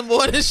Sway in the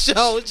Morning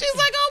show." And she's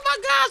like, "Oh my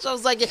gosh!" I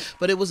was like, "Yeah,"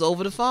 but it was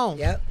over the phone.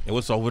 Yep. It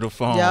was over the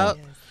phone. Yep.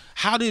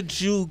 How did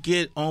you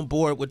get on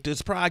board with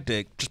this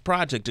project?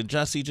 Did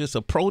Jussie just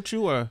approach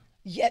you, or?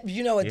 Yeah,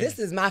 you know what? This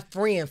is my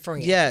friend.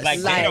 Yes. Like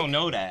they don't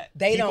know that.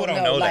 They People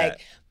don't know. that.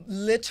 Like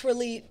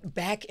literally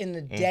back in the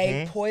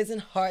day, Poison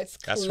Hearts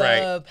Club. That's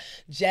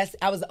right.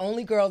 I was the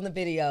only girl in the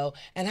video,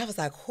 and I was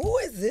like, "Who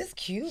is this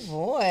cute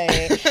boy?"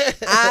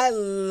 I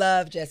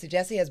love Jussie.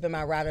 Jussie has been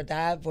my ride or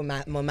die. When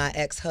my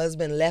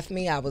ex-husband left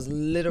me, I was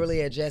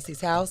literally at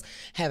Jussie's house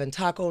having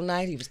taco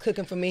night. He was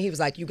cooking for me. He was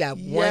like, "You got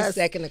 1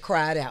 second to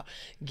cry it out,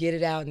 get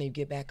it out, and you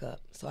get back up."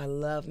 So I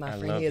love my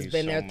friend. He has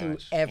been there through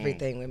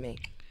everything with me.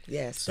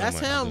 Yes, that's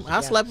him.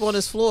 I slept on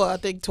his floor, I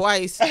think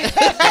twice.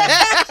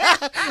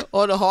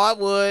 On the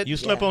hardwood. You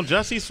slept on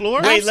Jussie's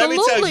floor? Wait, let me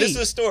tell you, this is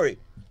a story.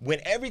 When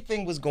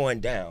everything was going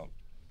down,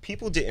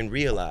 people didn't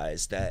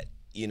realize that,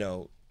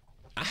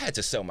 I had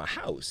to sell my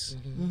house.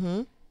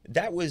 Mm-hmm.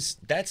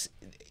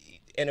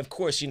 And of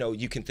course,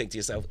 you can think to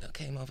yourself,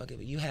 okay, motherfucker,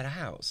 but you had a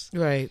house.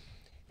 Right.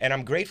 And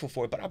I'm grateful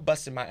for it, but I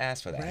busted my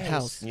ass for that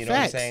house. You know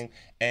Facts. what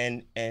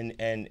I'm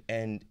saying?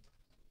 And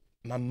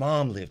my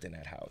mom lived in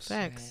that house.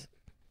 Facts.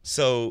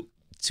 So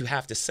to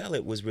have to sell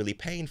it was really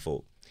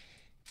painful.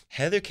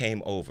 Heather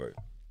came over.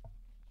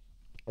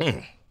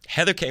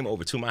 Heather came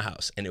over to my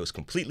house, and it was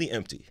completely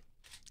empty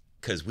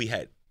because we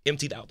had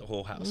emptied out the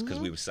whole house because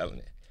we were selling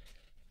it.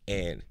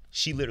 And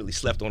she literally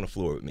slept on the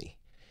floor with me.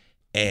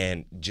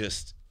 And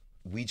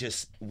we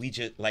just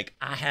like,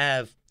 I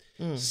have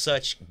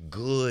such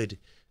good,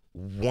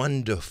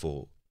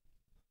 wonderful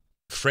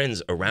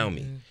friends around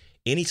me.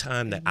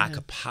 Anytime that I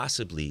could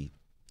possibly,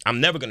 I'm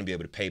never going to be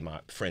able to pay my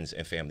friends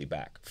and family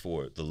back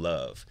for the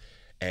love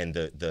and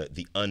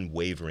the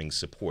unwavering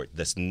support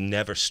that's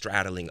never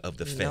straddling of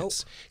the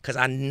fence. Because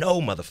I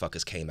know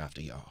motherfuckers came after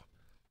y'all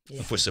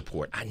for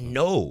support. I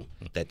know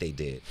that they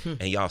did.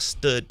 And y'all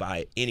stood by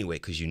it anyway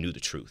because you knew the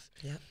truth.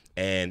 Yep.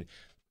 And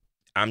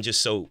I'm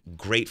just so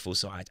grateful.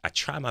 So I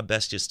try my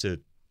best just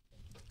to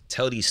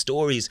tell these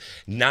stories,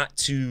 not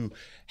to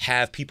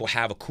have people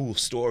have a cool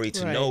story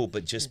to know,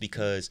 but just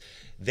because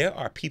there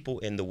are people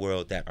in the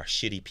world that are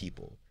shitty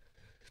people.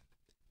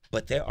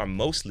 But there are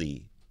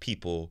mostly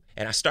people,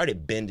 and I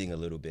started bending a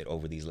little bit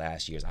over these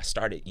last years.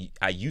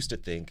 I used to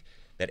think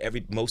that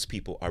most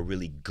people are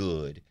really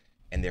good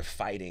and they're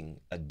fighting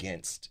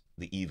against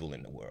the evil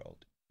in the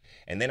world.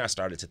 And then I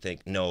started to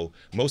think, no,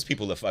 most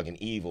people are fucking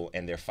evil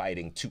and they're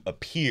fighting to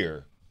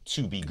appear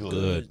to be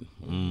good.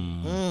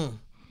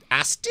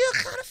 I still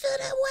kind of feel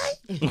that way.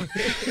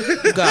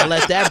 You gotta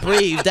let that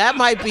breathe. That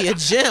might be a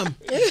gem.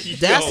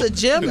 That's a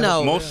gem,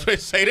 though. Most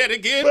say that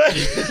again.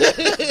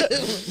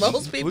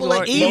 Most people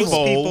are evil.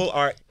 Most people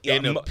are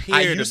and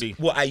appear to be.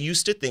 Well, I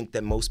used to think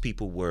that most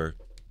people were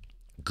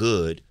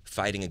good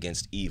fighting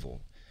against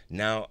evil.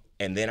 Now,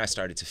 and then I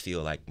started to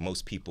feel like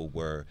most people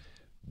were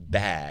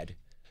bad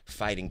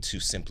fighting to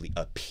simply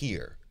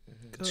appear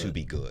to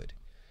be good.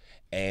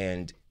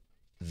 And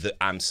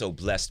I'm so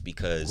blessed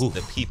because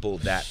the people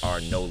that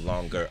are no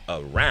longer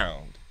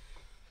around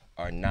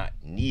are not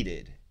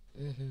needed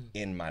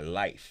in my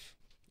life.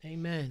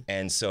 Amen.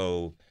 And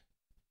so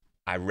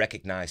I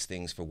recognize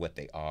things for what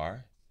they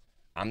are.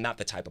 I'm not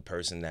the type of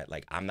person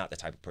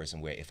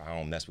where if I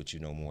don't mess with you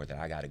no more, that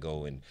I got to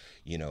go and,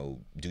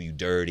 do you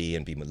dirty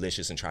and be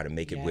malicious and try to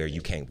make it where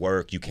you can't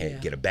work, you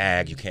can't get a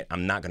bag,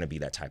 I'm not going to be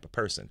that type of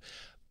person.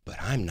 But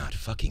I'm not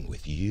fucking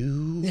with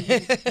you. Yeah.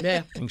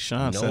 I think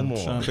Sean No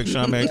more. Big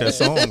Sean made that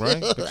song,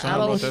 right? Big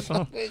Sean wrote that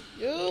song.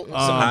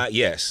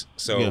 Yes.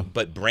 So,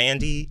 but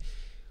Brandy,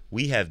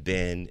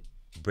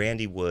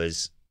 Brandy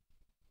was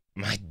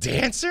my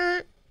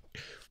dancer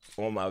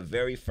on my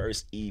very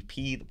first EP,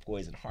 the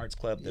Poison Hearts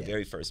Club, the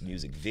very first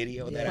music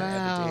video that I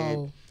ever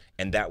did.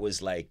 And that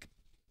was like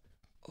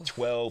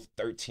 12,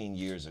 13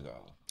 years ago.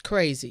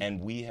 Crazy.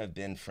 And we have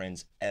been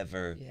friends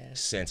ever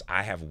since.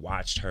 I have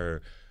watched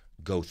her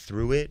go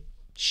through it.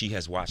 She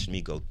has watched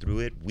me go through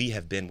it. We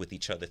have been with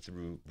each other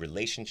through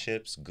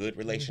relationships, good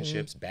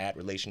relationships, bad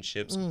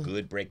relationships,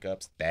 good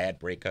breakups, bad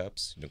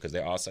breakups, because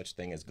there are such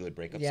thing as good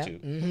breakups too.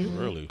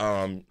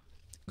 Really?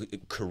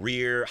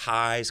 Career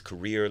highs,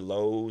 career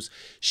lows.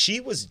 She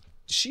was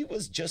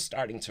just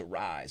starting to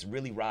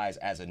really rise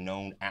as a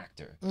known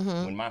actor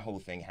when my whole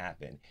thing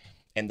happened.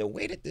 And the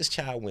way that this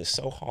child went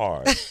so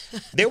hard,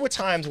 there were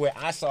times where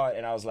I saw it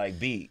and I was like,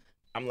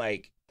 I'm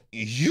like,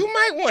 you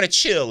might want to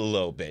chill a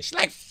little bit. She's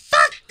like,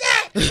 fuck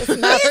that. It's my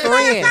These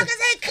friend. motherfuckers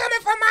ain't coming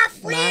for my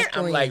friend. My I'm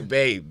friend. like,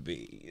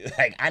 baby,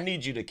 like, I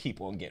need you to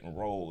keep on getting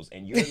roles.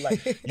 And you're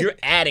like, you're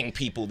adding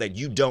people that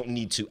you don't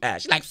need to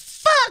add. She's like,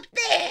 fuck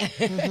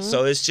that.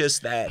 So it's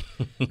just that,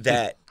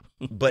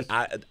 but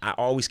I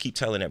always keep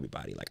telling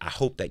everybody, like, I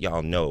hope that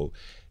y'all know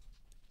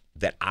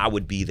that I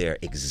would be there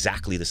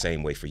exactly the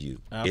same way for you.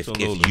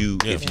 Absolutely.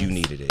 If you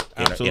needed it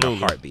in a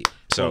heartbeat.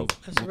 So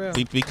That's real.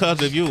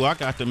 Because of you, I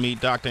got to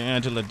meet Dr.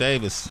 Angela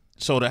Davis.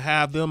 So to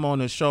have them on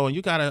the show, and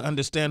you got to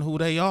understand who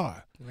they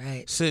are.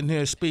 Right. Sitting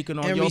here speaking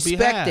on And your respect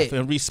behalf it.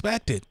 and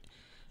respect it.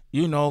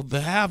 You know,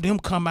 to have them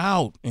come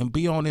out and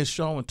be on this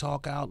show and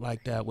talk out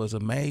like that was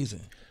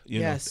amazing. You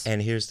Yes.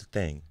 and here's the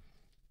thing.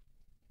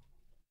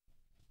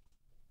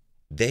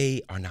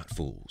 They are not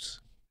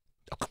fools.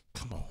 know?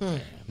 Come on,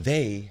 man.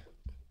 They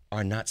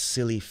are not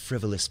silly,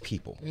 frivolous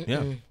people.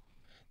 Yeah.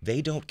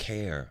 They don't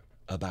care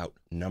about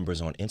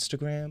numbers on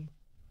Instagram.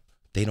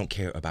 They don't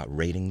care about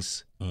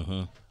ratings.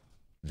 Mm-hmm.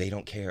 They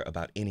don't care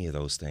about any of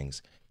those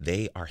things.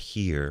 They are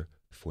here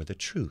for the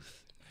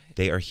truth.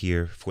 They are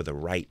here for the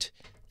right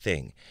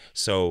thing.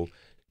 So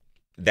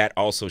that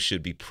also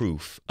should be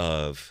proof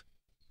of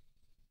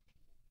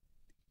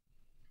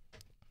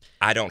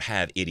I don't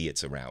have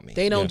idiots around me.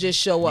 They don't just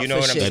show up You know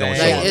for what I'm shit.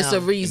 saying? Like, it's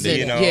a reason.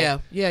 You know, yeah.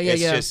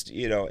 It's just,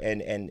 you know,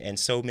 and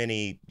so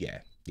many,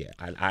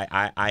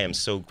 I am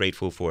so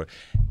grateful for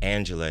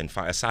Angela and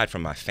aside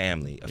from my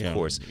family, of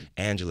course,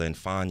 Angela and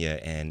Fanya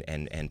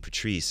and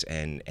Patrice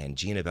and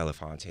Gina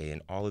Belafonte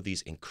and all of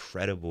these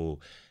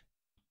incredible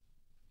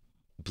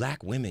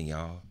Black women,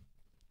 y'all.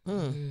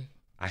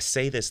 I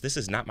say this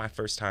is not my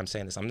first time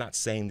saying this. I'm not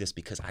saying this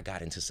because I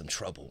got into some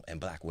trouble and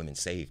Black women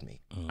saved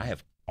me. I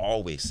have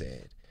always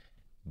said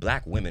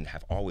Black women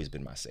have always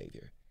been my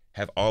savior,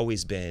 have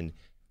always made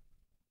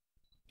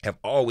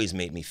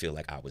me feel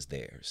like I was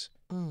theirs.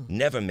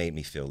 Never made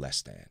me feel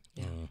less than.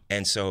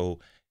 And so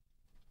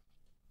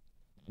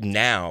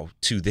now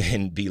to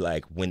then be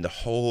like, when the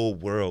whole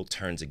world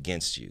turns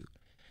against you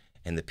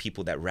and the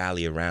people that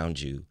rally around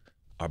you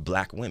are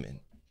Black women,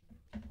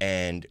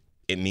 and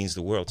it means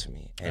the world to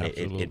me. And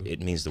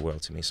it means the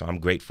world to me. So I'm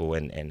grateful.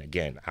 And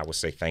again, I will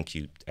say thank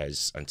you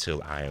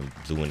until I am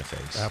blue in the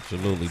face.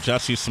 Absolutely.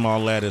 Jussie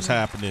Smollett is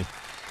happening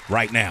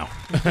right now.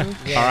 All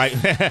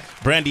right.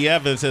 Brandy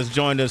Evans has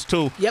joined us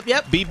too.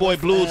 Yep. B-Boy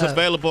Blues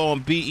available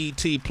on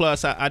BET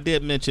Plus. I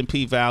did mention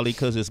P-Valley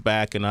because it's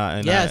back and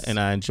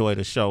I enjoy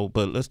the show.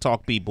 But let's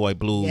talk B-Boy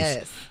Blues.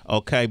 Yes.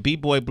 Okay.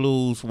 B-Boy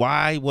Blues.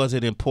 Why was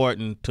it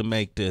important to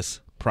make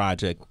this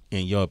project,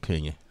 in your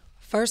opinion?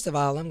 First of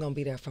all, I'm going to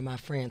be there for my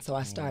friend, so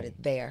I started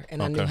there,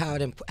 and I knew how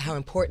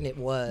important it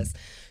was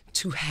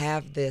to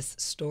have this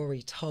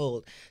story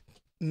told.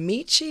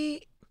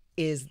 Michi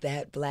is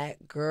that Black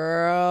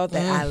girl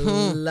that I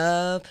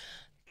love.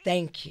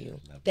 Thank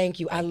you.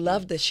 I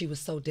love that she was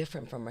so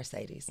different from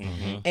Mercedes.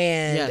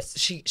 And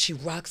she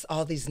rocks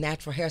all these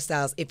natural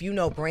hairstyles. If you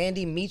know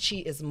Brandy,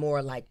 Michi is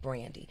more like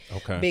Brandy.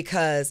 Okay.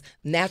 Because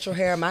natural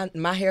hair, my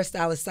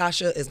hairstylist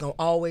Sasha is going to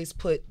always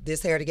put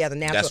this hair together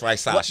natural. That's right,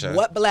 Sasha.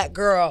 What Black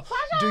girl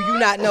do you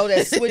not know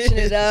that's switching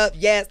it up?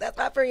 Yes, that's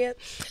my friend.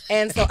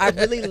 And so I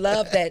really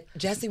love that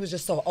Jussie was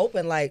just so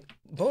open, like,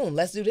 boom,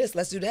 let's do this,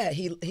 let's do that.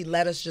 He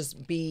let us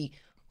just be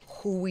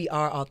who we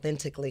are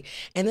authentically,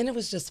 and then it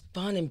was just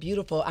fun and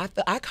beautiful.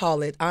 I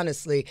call it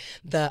honestly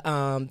the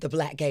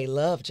Black Gay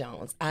Love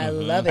Jones. I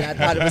love it. I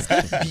thought it was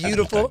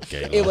beautiful.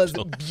 It was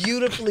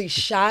beautifully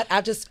shot.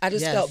 I just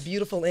felt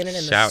beautiful in it,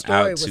 and Shout the story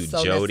out was to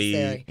so Jody,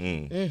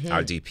 necessary.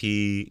 our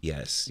DP.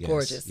 Yes,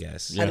 Gorgeous.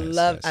 Yes, I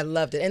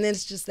loved it, and then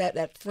it's just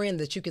that friend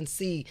that you can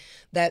see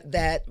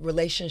that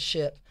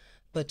relationship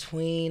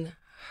between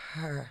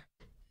her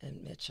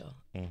and Mitchell.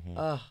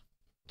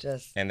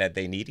 And that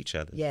they need each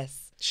other.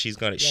 Yes. She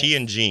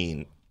and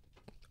Jean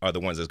are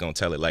the ones that's gonna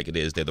tell it like it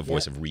is. They're the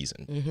voice of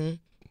reason.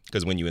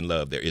 Because when you're in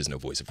love, there is no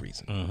voice of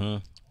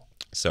reason.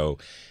 So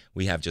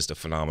we have just a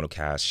phenomenal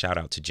cast. Shout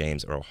out to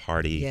James Earl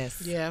Hardy,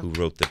 who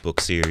wrote the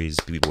book series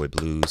B-Boy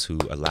Blues, who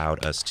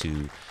allowed us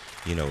to,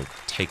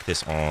 take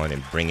this on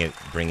and bring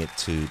it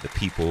to the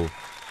people.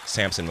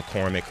 Samson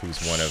McCormick, who's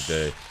one of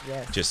the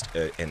just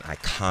an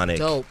iconic,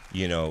 dope.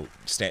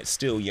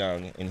 Still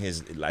young in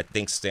his. I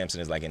think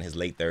Samson is like in his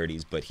late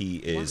 30s, but he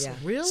is. Wow.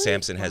 Really?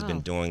 Samson has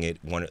been doing it.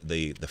 One of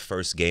the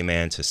first gay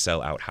man to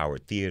sell out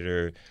Howard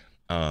Theater,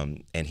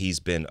 and he's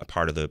been a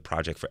part of the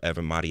Project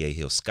Forever. Madia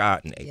Hill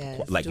Scott and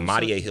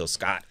Madia Hill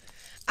Scott.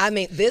 I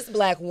mean, this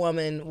Black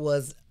woman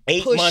was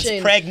 8 months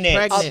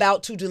pregnant,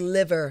 about to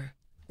deliver.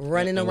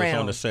 Running around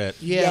on the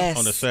set. Yes.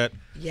 On the set.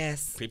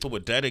 Yes. People were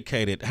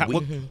dedicated.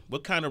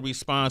 What kind of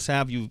response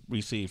have you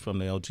received from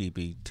the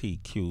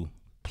LGBTQ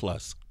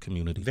plus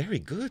community? Very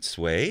good,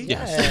 Sway.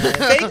 Yes.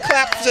 Fake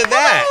clap to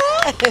that.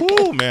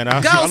 Ooh, man, I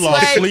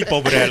lost sleep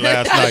over that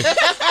last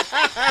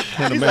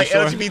night. He's like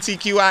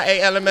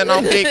LGBTQIA element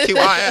on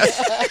QIS.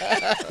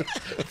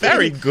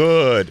 Very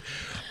good.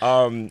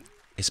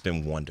 It's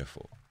been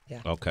wonderful.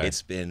 Yeah. Okay.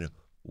 It's been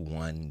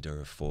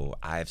wonderful.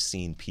 I've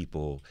seen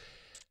people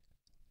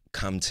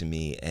come to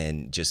me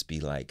and just be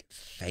like,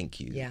 thank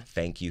you. Yeah.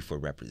 Thank you for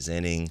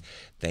representing.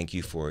 Thank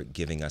you for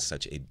giving us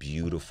such a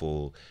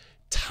beautiful,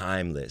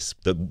 timeless.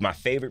 My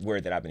favorite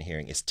word that I've been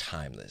hearing is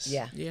timeless.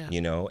 Yeah.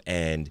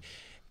 And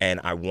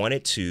I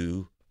wanted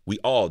to, we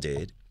all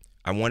did,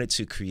 I wanted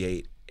to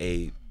create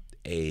a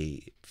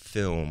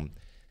film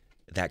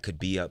that could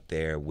be up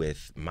there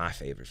with my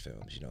favorite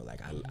films. You know,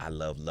 like I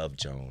love Love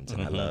Jones,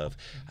 and I love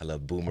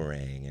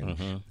Boomerang,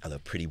 and I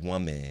love Pretty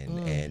Woman,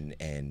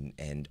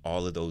 and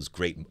all of those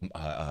great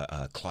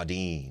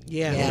Claudine.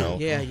 Yeah,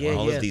 you know,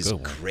 all of these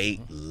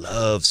great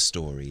love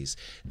stories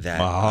that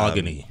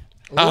Mahogany.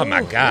 Oh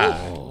my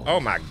God! Oh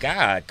my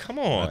God! Come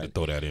on! I had to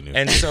throw that in there.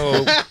 And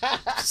so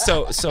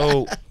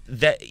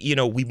that, you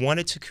know, we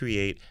wanted to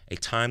create a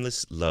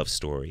timeless love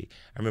story.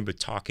 I remember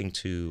talking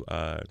to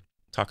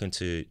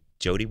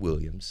Jody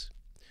Williams,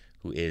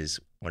 who is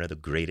one of the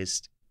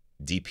greatest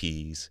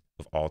DPs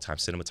of all time,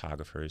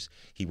 cinematographers.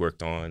 He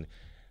worked on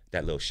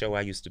that little show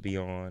I used to be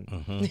on.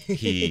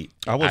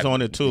 I was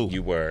on it too.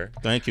 You were.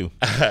 Thank you.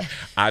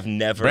 I've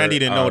never. Brandy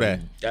didn't know that.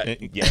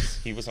 Yes,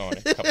 he was on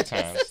it a couple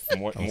times,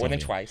 more than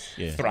twice,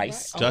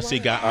 thrice.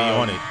 Jussie got me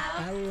on it.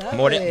 I love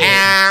More it. than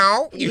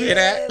ow. You hear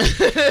that?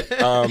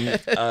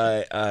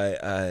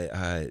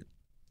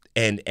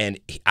 And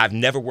I've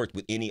never worked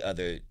with any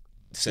other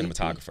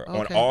cinematographer.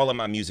 On all of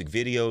my music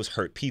videos,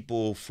 Hurt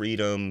People,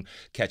 Freedom,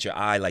 Catch Your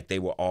Eye, like they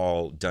were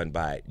all done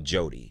by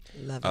Jody.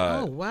 Love it.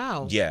 Oh,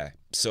 wow. Yeah.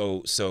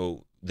 So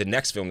the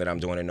next film that I'm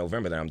doing in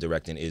November that I'm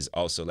directing is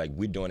also like,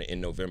 we're doing it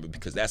in November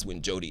because that's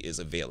when Jody is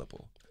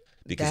available.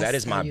 Because that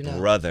is my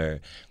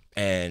brother.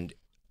 And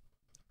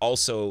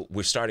also,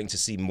 we're starting to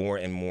see more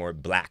and more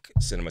Black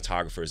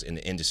cinematographers in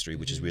the industry,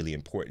 which is really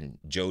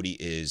important. Jody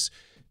is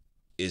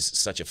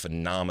such a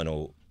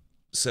phenomenal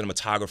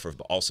cinematographer,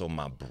 but also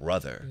my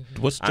brother.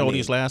 What's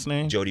Jody's last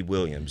name? Jody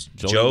Williams.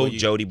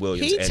 Jody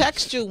Williams. He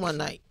texted you one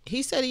night.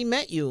 He said he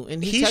met you,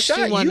 and he texted shot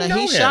you one night.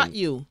 He shot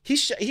you. He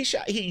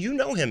shot. You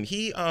know him.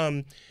 He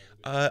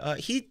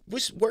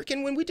was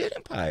working when we did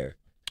Empire.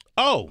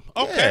 Oh,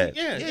 okay.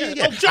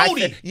 Yeah. Oh,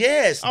 Jody.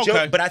 Yes.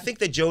 Okay. But I think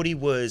that Jody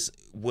was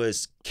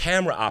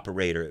camera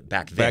operator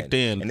back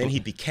then. And then he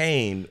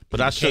became.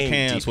 But I shook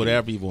hands DP. with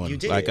everyone. You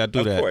did. Like I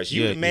do that. Of course.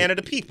 You're a man of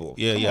the people.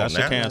 Yeah. I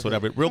shook hands with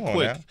everyone. Real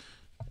quick.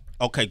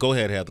 Okay, go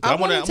ahead, Heather. I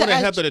want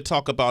Heather to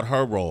talk about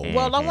her role.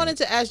 Well, I wanted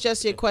to ask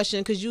Jussie a question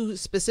because you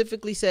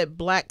specifically said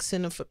Black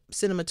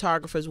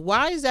cinematographers.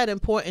 Why is that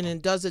important, and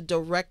does a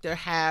director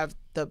have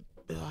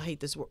I hate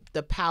this word,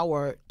 the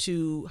power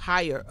to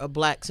hire a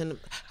Black cinematographer?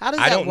 How does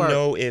that work? I don't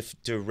know if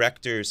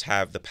directors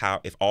have the power,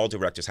 if all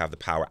directors have the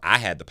power. I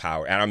had the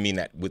power, and I mean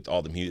that with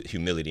all the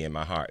humility in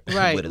my heart.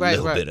 Right, with a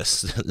little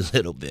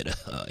bit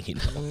of, you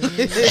know,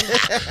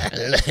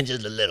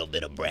 just a little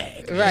bit of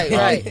brag.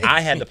 Right.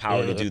 I had the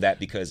power to do that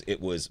because it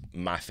was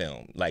my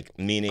film. Like,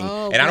 meaning,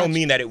 and I don't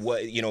mean that it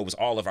was, you know, it was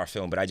all of our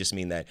film, but I just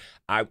mean that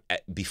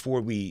before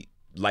we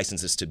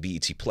licensed this to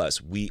BET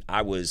Plus,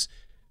 I was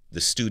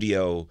the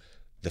studio,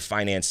 the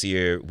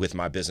financier with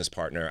my business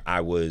partner.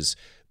 I was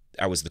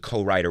the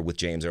co-writer with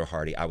James Earl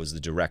Hardy. I was the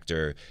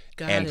director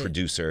and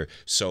producer.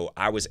 So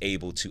I was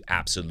able to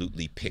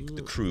absolutely pick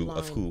the crew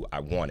of who I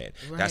wanted.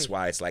 Right. That's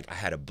why it's like I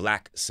had a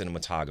Black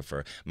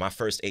cinematographer. My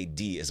first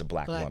AD is a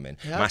Black woman.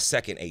 Yep. My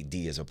second AD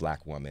is a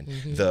Black woman.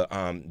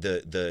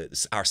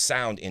 Our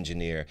sound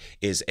engineer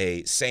is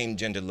a same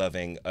gender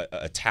loving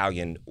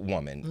Italian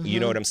woman.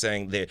 You know what I'm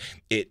saying?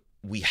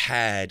 We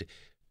had.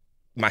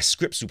 My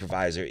script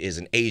supervisor is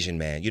an Asian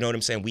man. You know what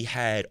I'm saying? We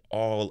had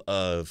all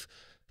of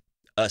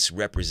us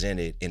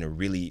represented in a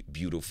really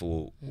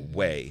beautiful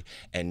way.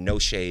 And no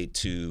shade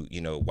to,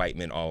 you know, white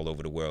men all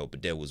over the world,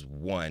 but there was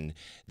one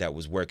that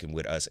was working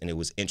with us. And it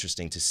was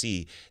interesting to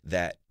see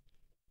that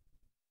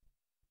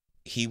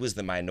he was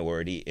the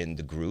minority in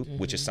the group,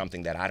 which is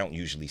something that I don't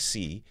usually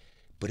see.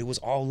 But it was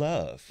all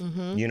love.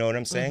 You know what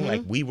I'm saying?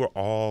 Like, we were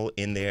all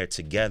in there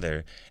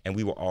together, and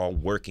we were all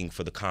working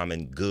for the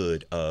common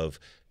good of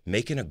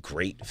making a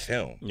great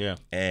film. Yeah.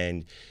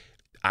 And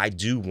I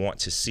do want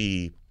to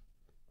see,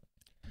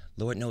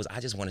 Lord knows, I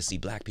just want to see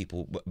Black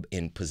people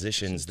in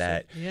positions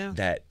that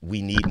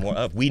we need more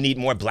of. We need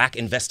more Black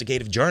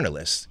investigative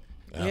journalists.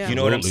 Yeah. You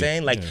know what I'm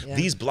saying? Like,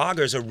 these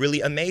bloggers are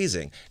really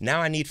amazing. Now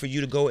I need for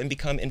you to go and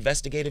become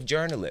investigative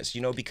journalists,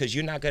 you know, because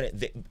you're not going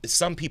to,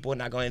 some people are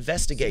not going to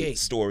investigate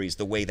stories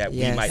the way that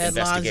we might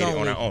investigate it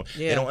on our own.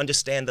 They don't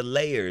understand the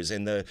layers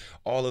and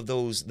all of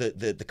those,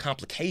 the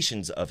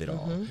complications of it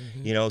all,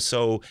 you know?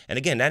 So, and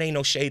again, that ain't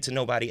no shade to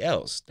nobody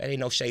else. That ain't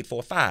no shade for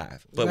a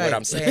 5. But what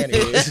I'm saying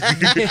is,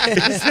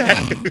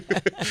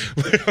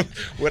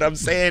 what I'm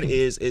saying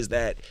is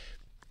that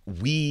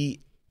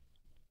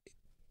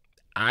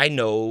I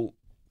know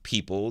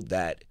people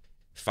that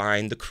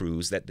find the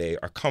crews that they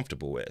are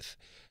comfortable with.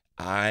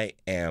 I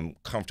am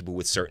comfortable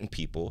with certain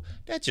people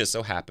that just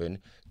so happen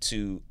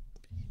to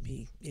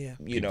be,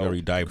 you know,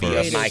 very diverse,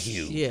 be of my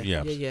hue.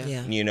 Yeah.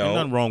 You know, ain't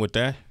nothing wrong with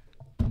that.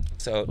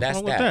 So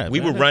that's that. We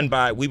were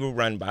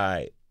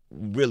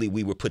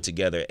put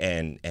together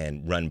and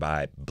run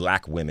by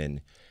Black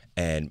women,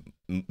 and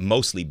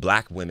mostly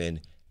Black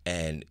women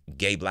and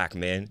gay Black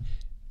men.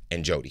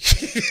 And Jody.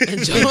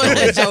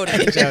 Jody.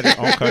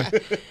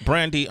 Okay.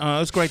 Brandy,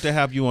 it's great to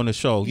have you on the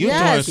show. You're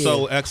doing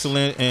so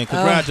excellent, and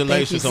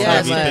congratulations on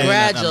everything.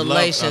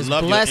 Congratulations. I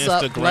love bless your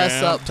up, Instagram,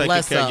 bless up, taking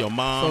bless care up. of your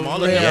mom, For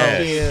all of real.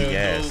 that.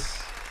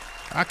 Yes.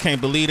 I can't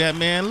believe that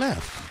man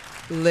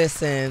left.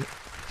 Listen,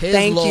 His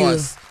thank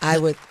loss. you.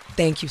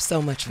 Thank you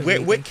so much for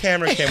leaving. What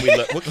camera can we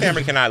look? What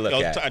camera can I look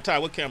at? Ty,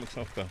 what camera?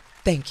 Okay.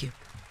 Thank you.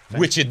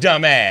 With your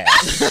dumb ass.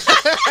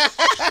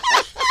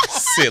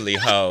 Silly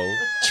hoe.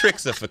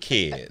 Tricks are for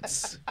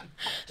kids.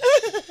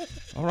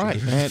 All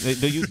right, man.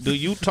 Do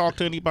you talk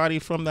to anybody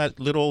from that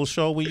little old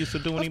show we used to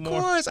do anymore?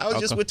 Of course. I was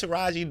just with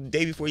Taraji the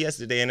day before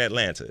yesterday in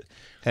Atlanta.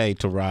 Hey,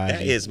 Taraji.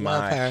 That is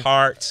my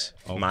heart.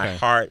 Okay. My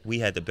heart. We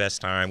had the best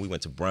time. We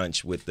went to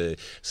brunch with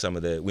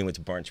we went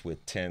to brunch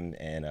with Tim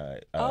and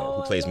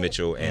who plays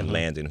Mitchell and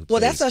Landon who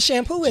plays that's our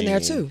shampoo in there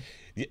too.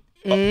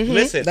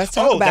 Listen. Let's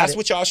talk about that's it.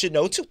 what y'all should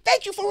know too.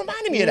 Thank you for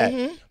reminding me of that.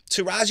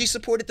 Taraji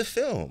supported the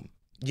film.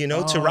 You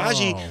know,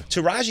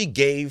 Taraji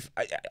gave.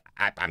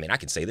 I mean, I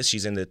can say this.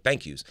 She's in the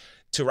thank yous.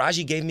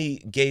 Taraji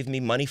gave me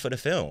money for the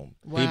film.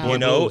 Wow. You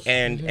know,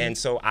 and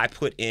so I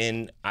put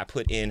in her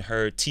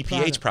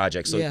TPH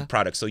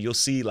product. So you'll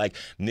see like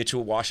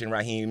Mitchell washing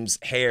Raheem's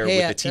hair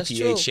with the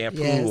TPH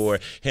shampoo or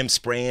him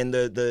spraying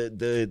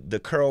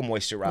the curl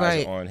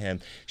moisturizer on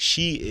him.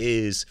 She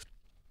is.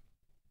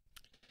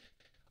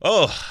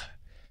 Oh,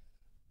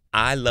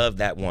 I love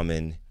that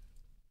woman.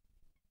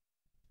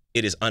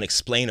 It is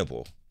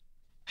unexplainable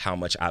how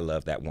much I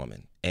love that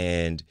woman.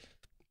 And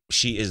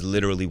she is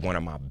literally one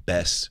of my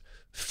best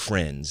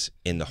friends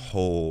in the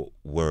whole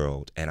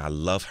world. And I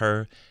love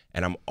her.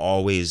 And I'm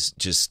always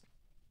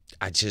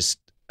I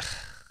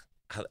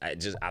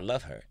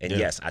love her. And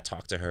yes, I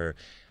talk to her.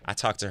 We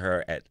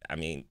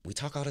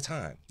talk all the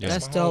time. Yeah.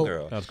 That's my dope.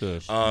 homegirl. That's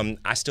good.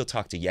 I still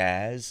talk to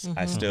Yaz.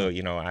 I still,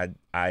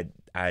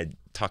 I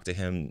talked to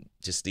him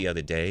just the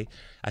other day.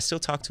 I still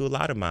talk to a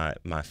lot of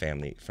my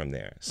family from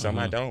there. Some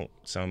I don't.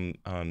 Some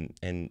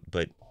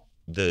but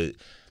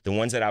the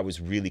ones that I was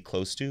really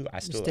close to, I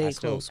still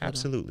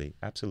absolutely.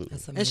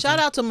 And shout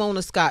out to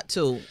Mona Scott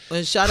too.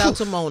 And shout out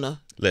to Mona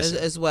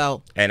as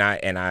well. And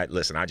I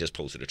listen, I just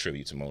posted a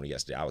tribute to Mona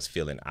yesterday. I was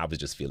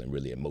just feeling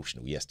really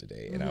emotional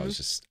yesterday. And I was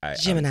just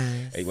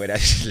Gemini.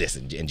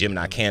 Listen, and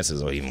Gemini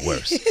cancers are even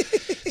worse.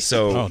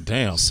 So oh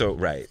damn. So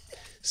right.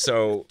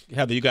 So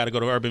Heather, you gotta go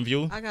to Urban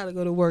View? I gotta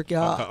go to work,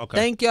 y'all. Okay.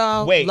 Thank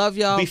y'all. Love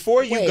y'all.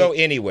 Before you go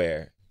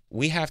anywhere,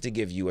 we have to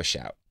give you a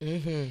shout.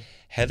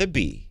 Heather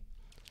B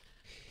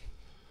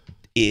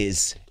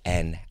is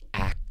an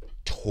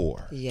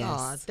actor. Yes.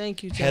 Aw,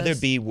 thank you, Jess. Heather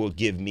B will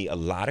give me a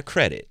lot of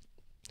credit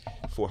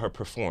for her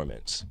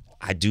performance.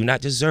 I do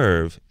not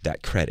deserve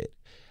that credit.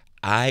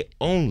 I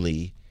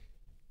only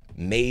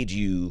made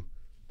you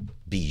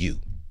be you.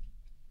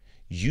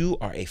 You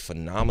are a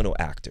phenomenal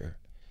actor.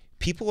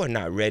 People are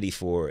not ready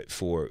for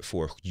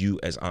you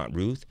as Aunt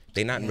Ruth.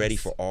 They're not ready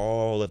for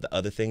all of the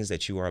other things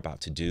that you are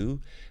about to do.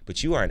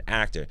 But you are an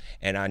actor,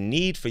 and I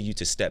need for you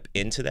to step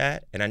into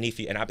that. And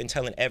I've been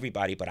telling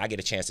everybody, but I get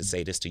a chance to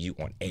say this to you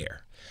on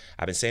air.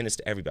 I've been saying this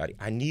to everybody.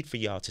 I need for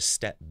y'all to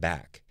step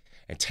back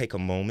and take a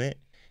moment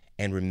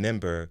and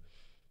remember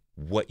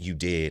what you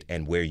did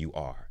and where you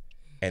are,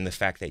 and the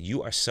fact that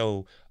you are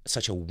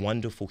such a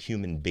wonderful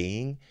human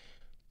being.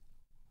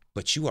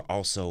 But you are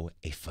also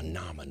a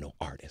phenomenal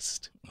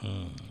artist.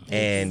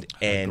 And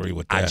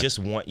I just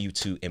want you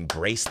to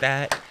embrace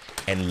that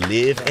and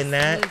live in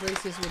that.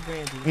 Embrace this with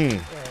Brandy.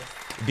 Yes.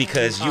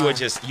 Because you are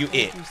just, you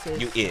it.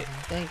 Thank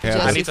you,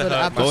 Heather, Jussie, for the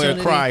opportunity. Go ahead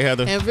and cry,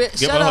 Heather. And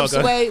shut up,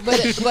 Sway.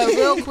 But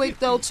real quick,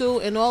 though,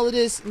 too, and all of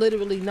this,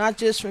 literally, not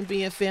just from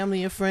being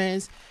family and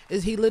friends,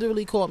 is he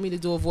literally called me to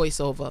do a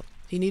voiceover.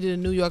 He needed a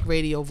New York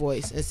radio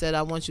voice and said,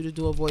 I want you to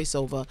do a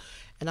voiceover.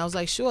 And I was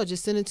like, sure,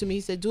 just send it to me. He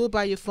said, do it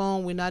by your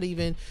phone. We're not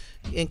even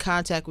in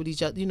contact with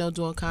each other,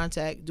 doing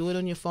contact. Do it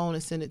on your phone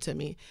and send it to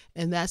me.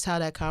 And that's how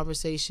that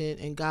conversation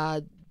and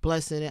God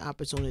blessing and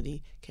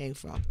opportunity came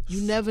from.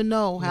 You never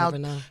know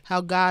how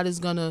God is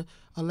going to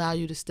allow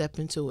you to step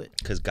into it.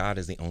 Because God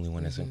is the only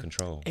one that's in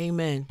control.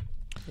 Amen.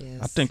 Yes.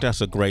 I think that's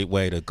a great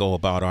way to go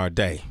about our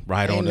day,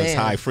 right? On this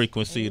high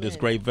frequency, this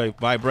great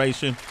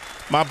vibration.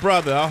 My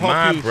brother, I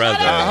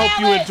hope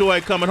you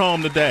enjoy coming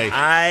home today.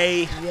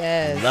 I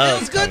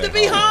love. It's good to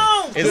be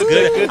home. It's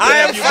good. I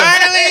am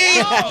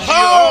finally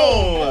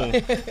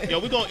home. Yo,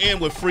 we're gonna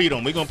end with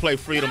Freedom. We're gonna play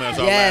Freedom as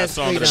our last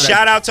song of the day.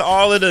 Shout out to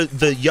all of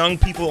the young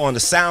people on the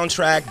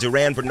soundtrack.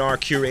 Duran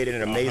Bernard curated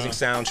an amazing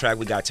soundtrack.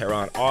 We got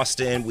Teron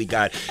Austin. We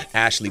got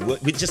Ashley Wood.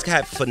 We just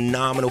got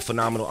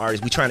phenomenal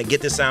artists. We trying to get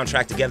this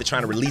soundtrack together,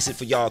 trying to release it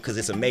for y'all because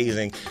it's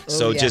amazing.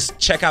 Just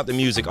check out the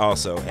music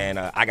also. And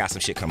I got some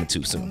shit coming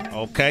too soon.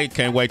 Okay,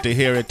 can't wait to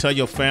hear it. Tell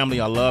your family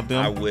I love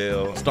them. I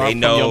will. Start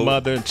from your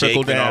mother and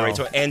trickle down.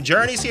 And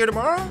Journey's here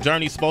tomorrow?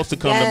 Journey's supposed to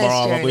come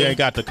tomorrow, but we ain't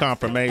got the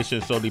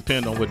confirmation, so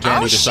depend on what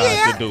Journey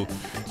decides to do.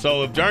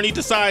 So if Journey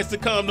decides to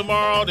come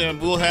tomorrow, then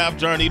we'll have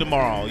Journey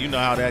tomorrow. You know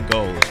how that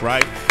goes,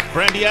 right?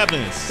 Brandy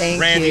Evans.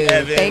 Thank you.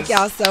 Thank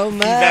y'all so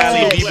much.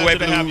 Pleasure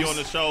to have you on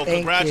the show.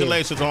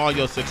 Congratulations on all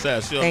your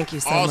success. You're Thank you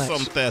so much.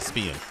 Awesome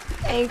thespian.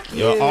 Thank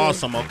you. You're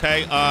awesome,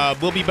 okay?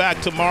 We'll be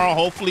back tomorrow.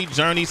 Hopefully,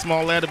 Jussie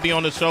Smollett will be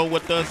on the show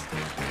with us.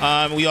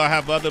 We all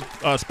have other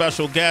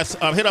special guests.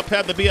 Hit up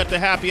Heather B at the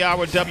Happy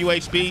Hour,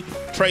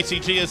 WHB. Tracy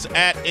G is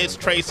at It's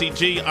Tracy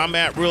G. I'm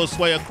at Real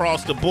Sway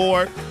across the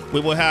board. We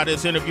will have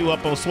this interview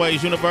up on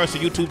Sway's Universe,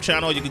 YouTube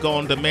channel. You can go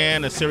on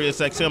demand at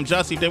SiriusXM.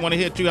 Jussie, if they want to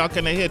hit you, how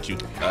can they hit you?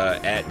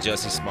 At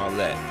Jussie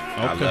Smollett. Okay.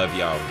 I love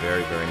y'all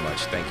very, very much.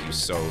 Thank you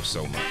so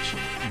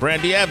much.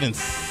 Brandy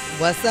Evans.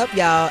 What's up,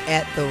 y'all?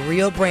 At The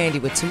Real Brandy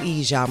with 2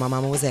 E's, y'all. My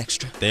mama was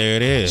extra. There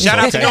it is. Shout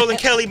out to Nolan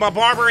Kelly, my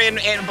barber, and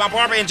my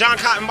barber, and John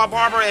Cotton, my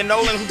barber, and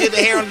Nolan, who did the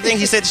hair on the thing.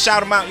 He said to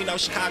shout him out. You know,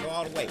 Chicago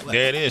all the way. What?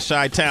 There it is,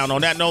 Chi-Town.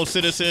 On that note,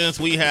 citizens,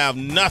 we have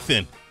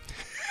nothing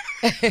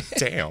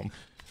damn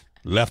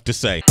left to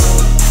say.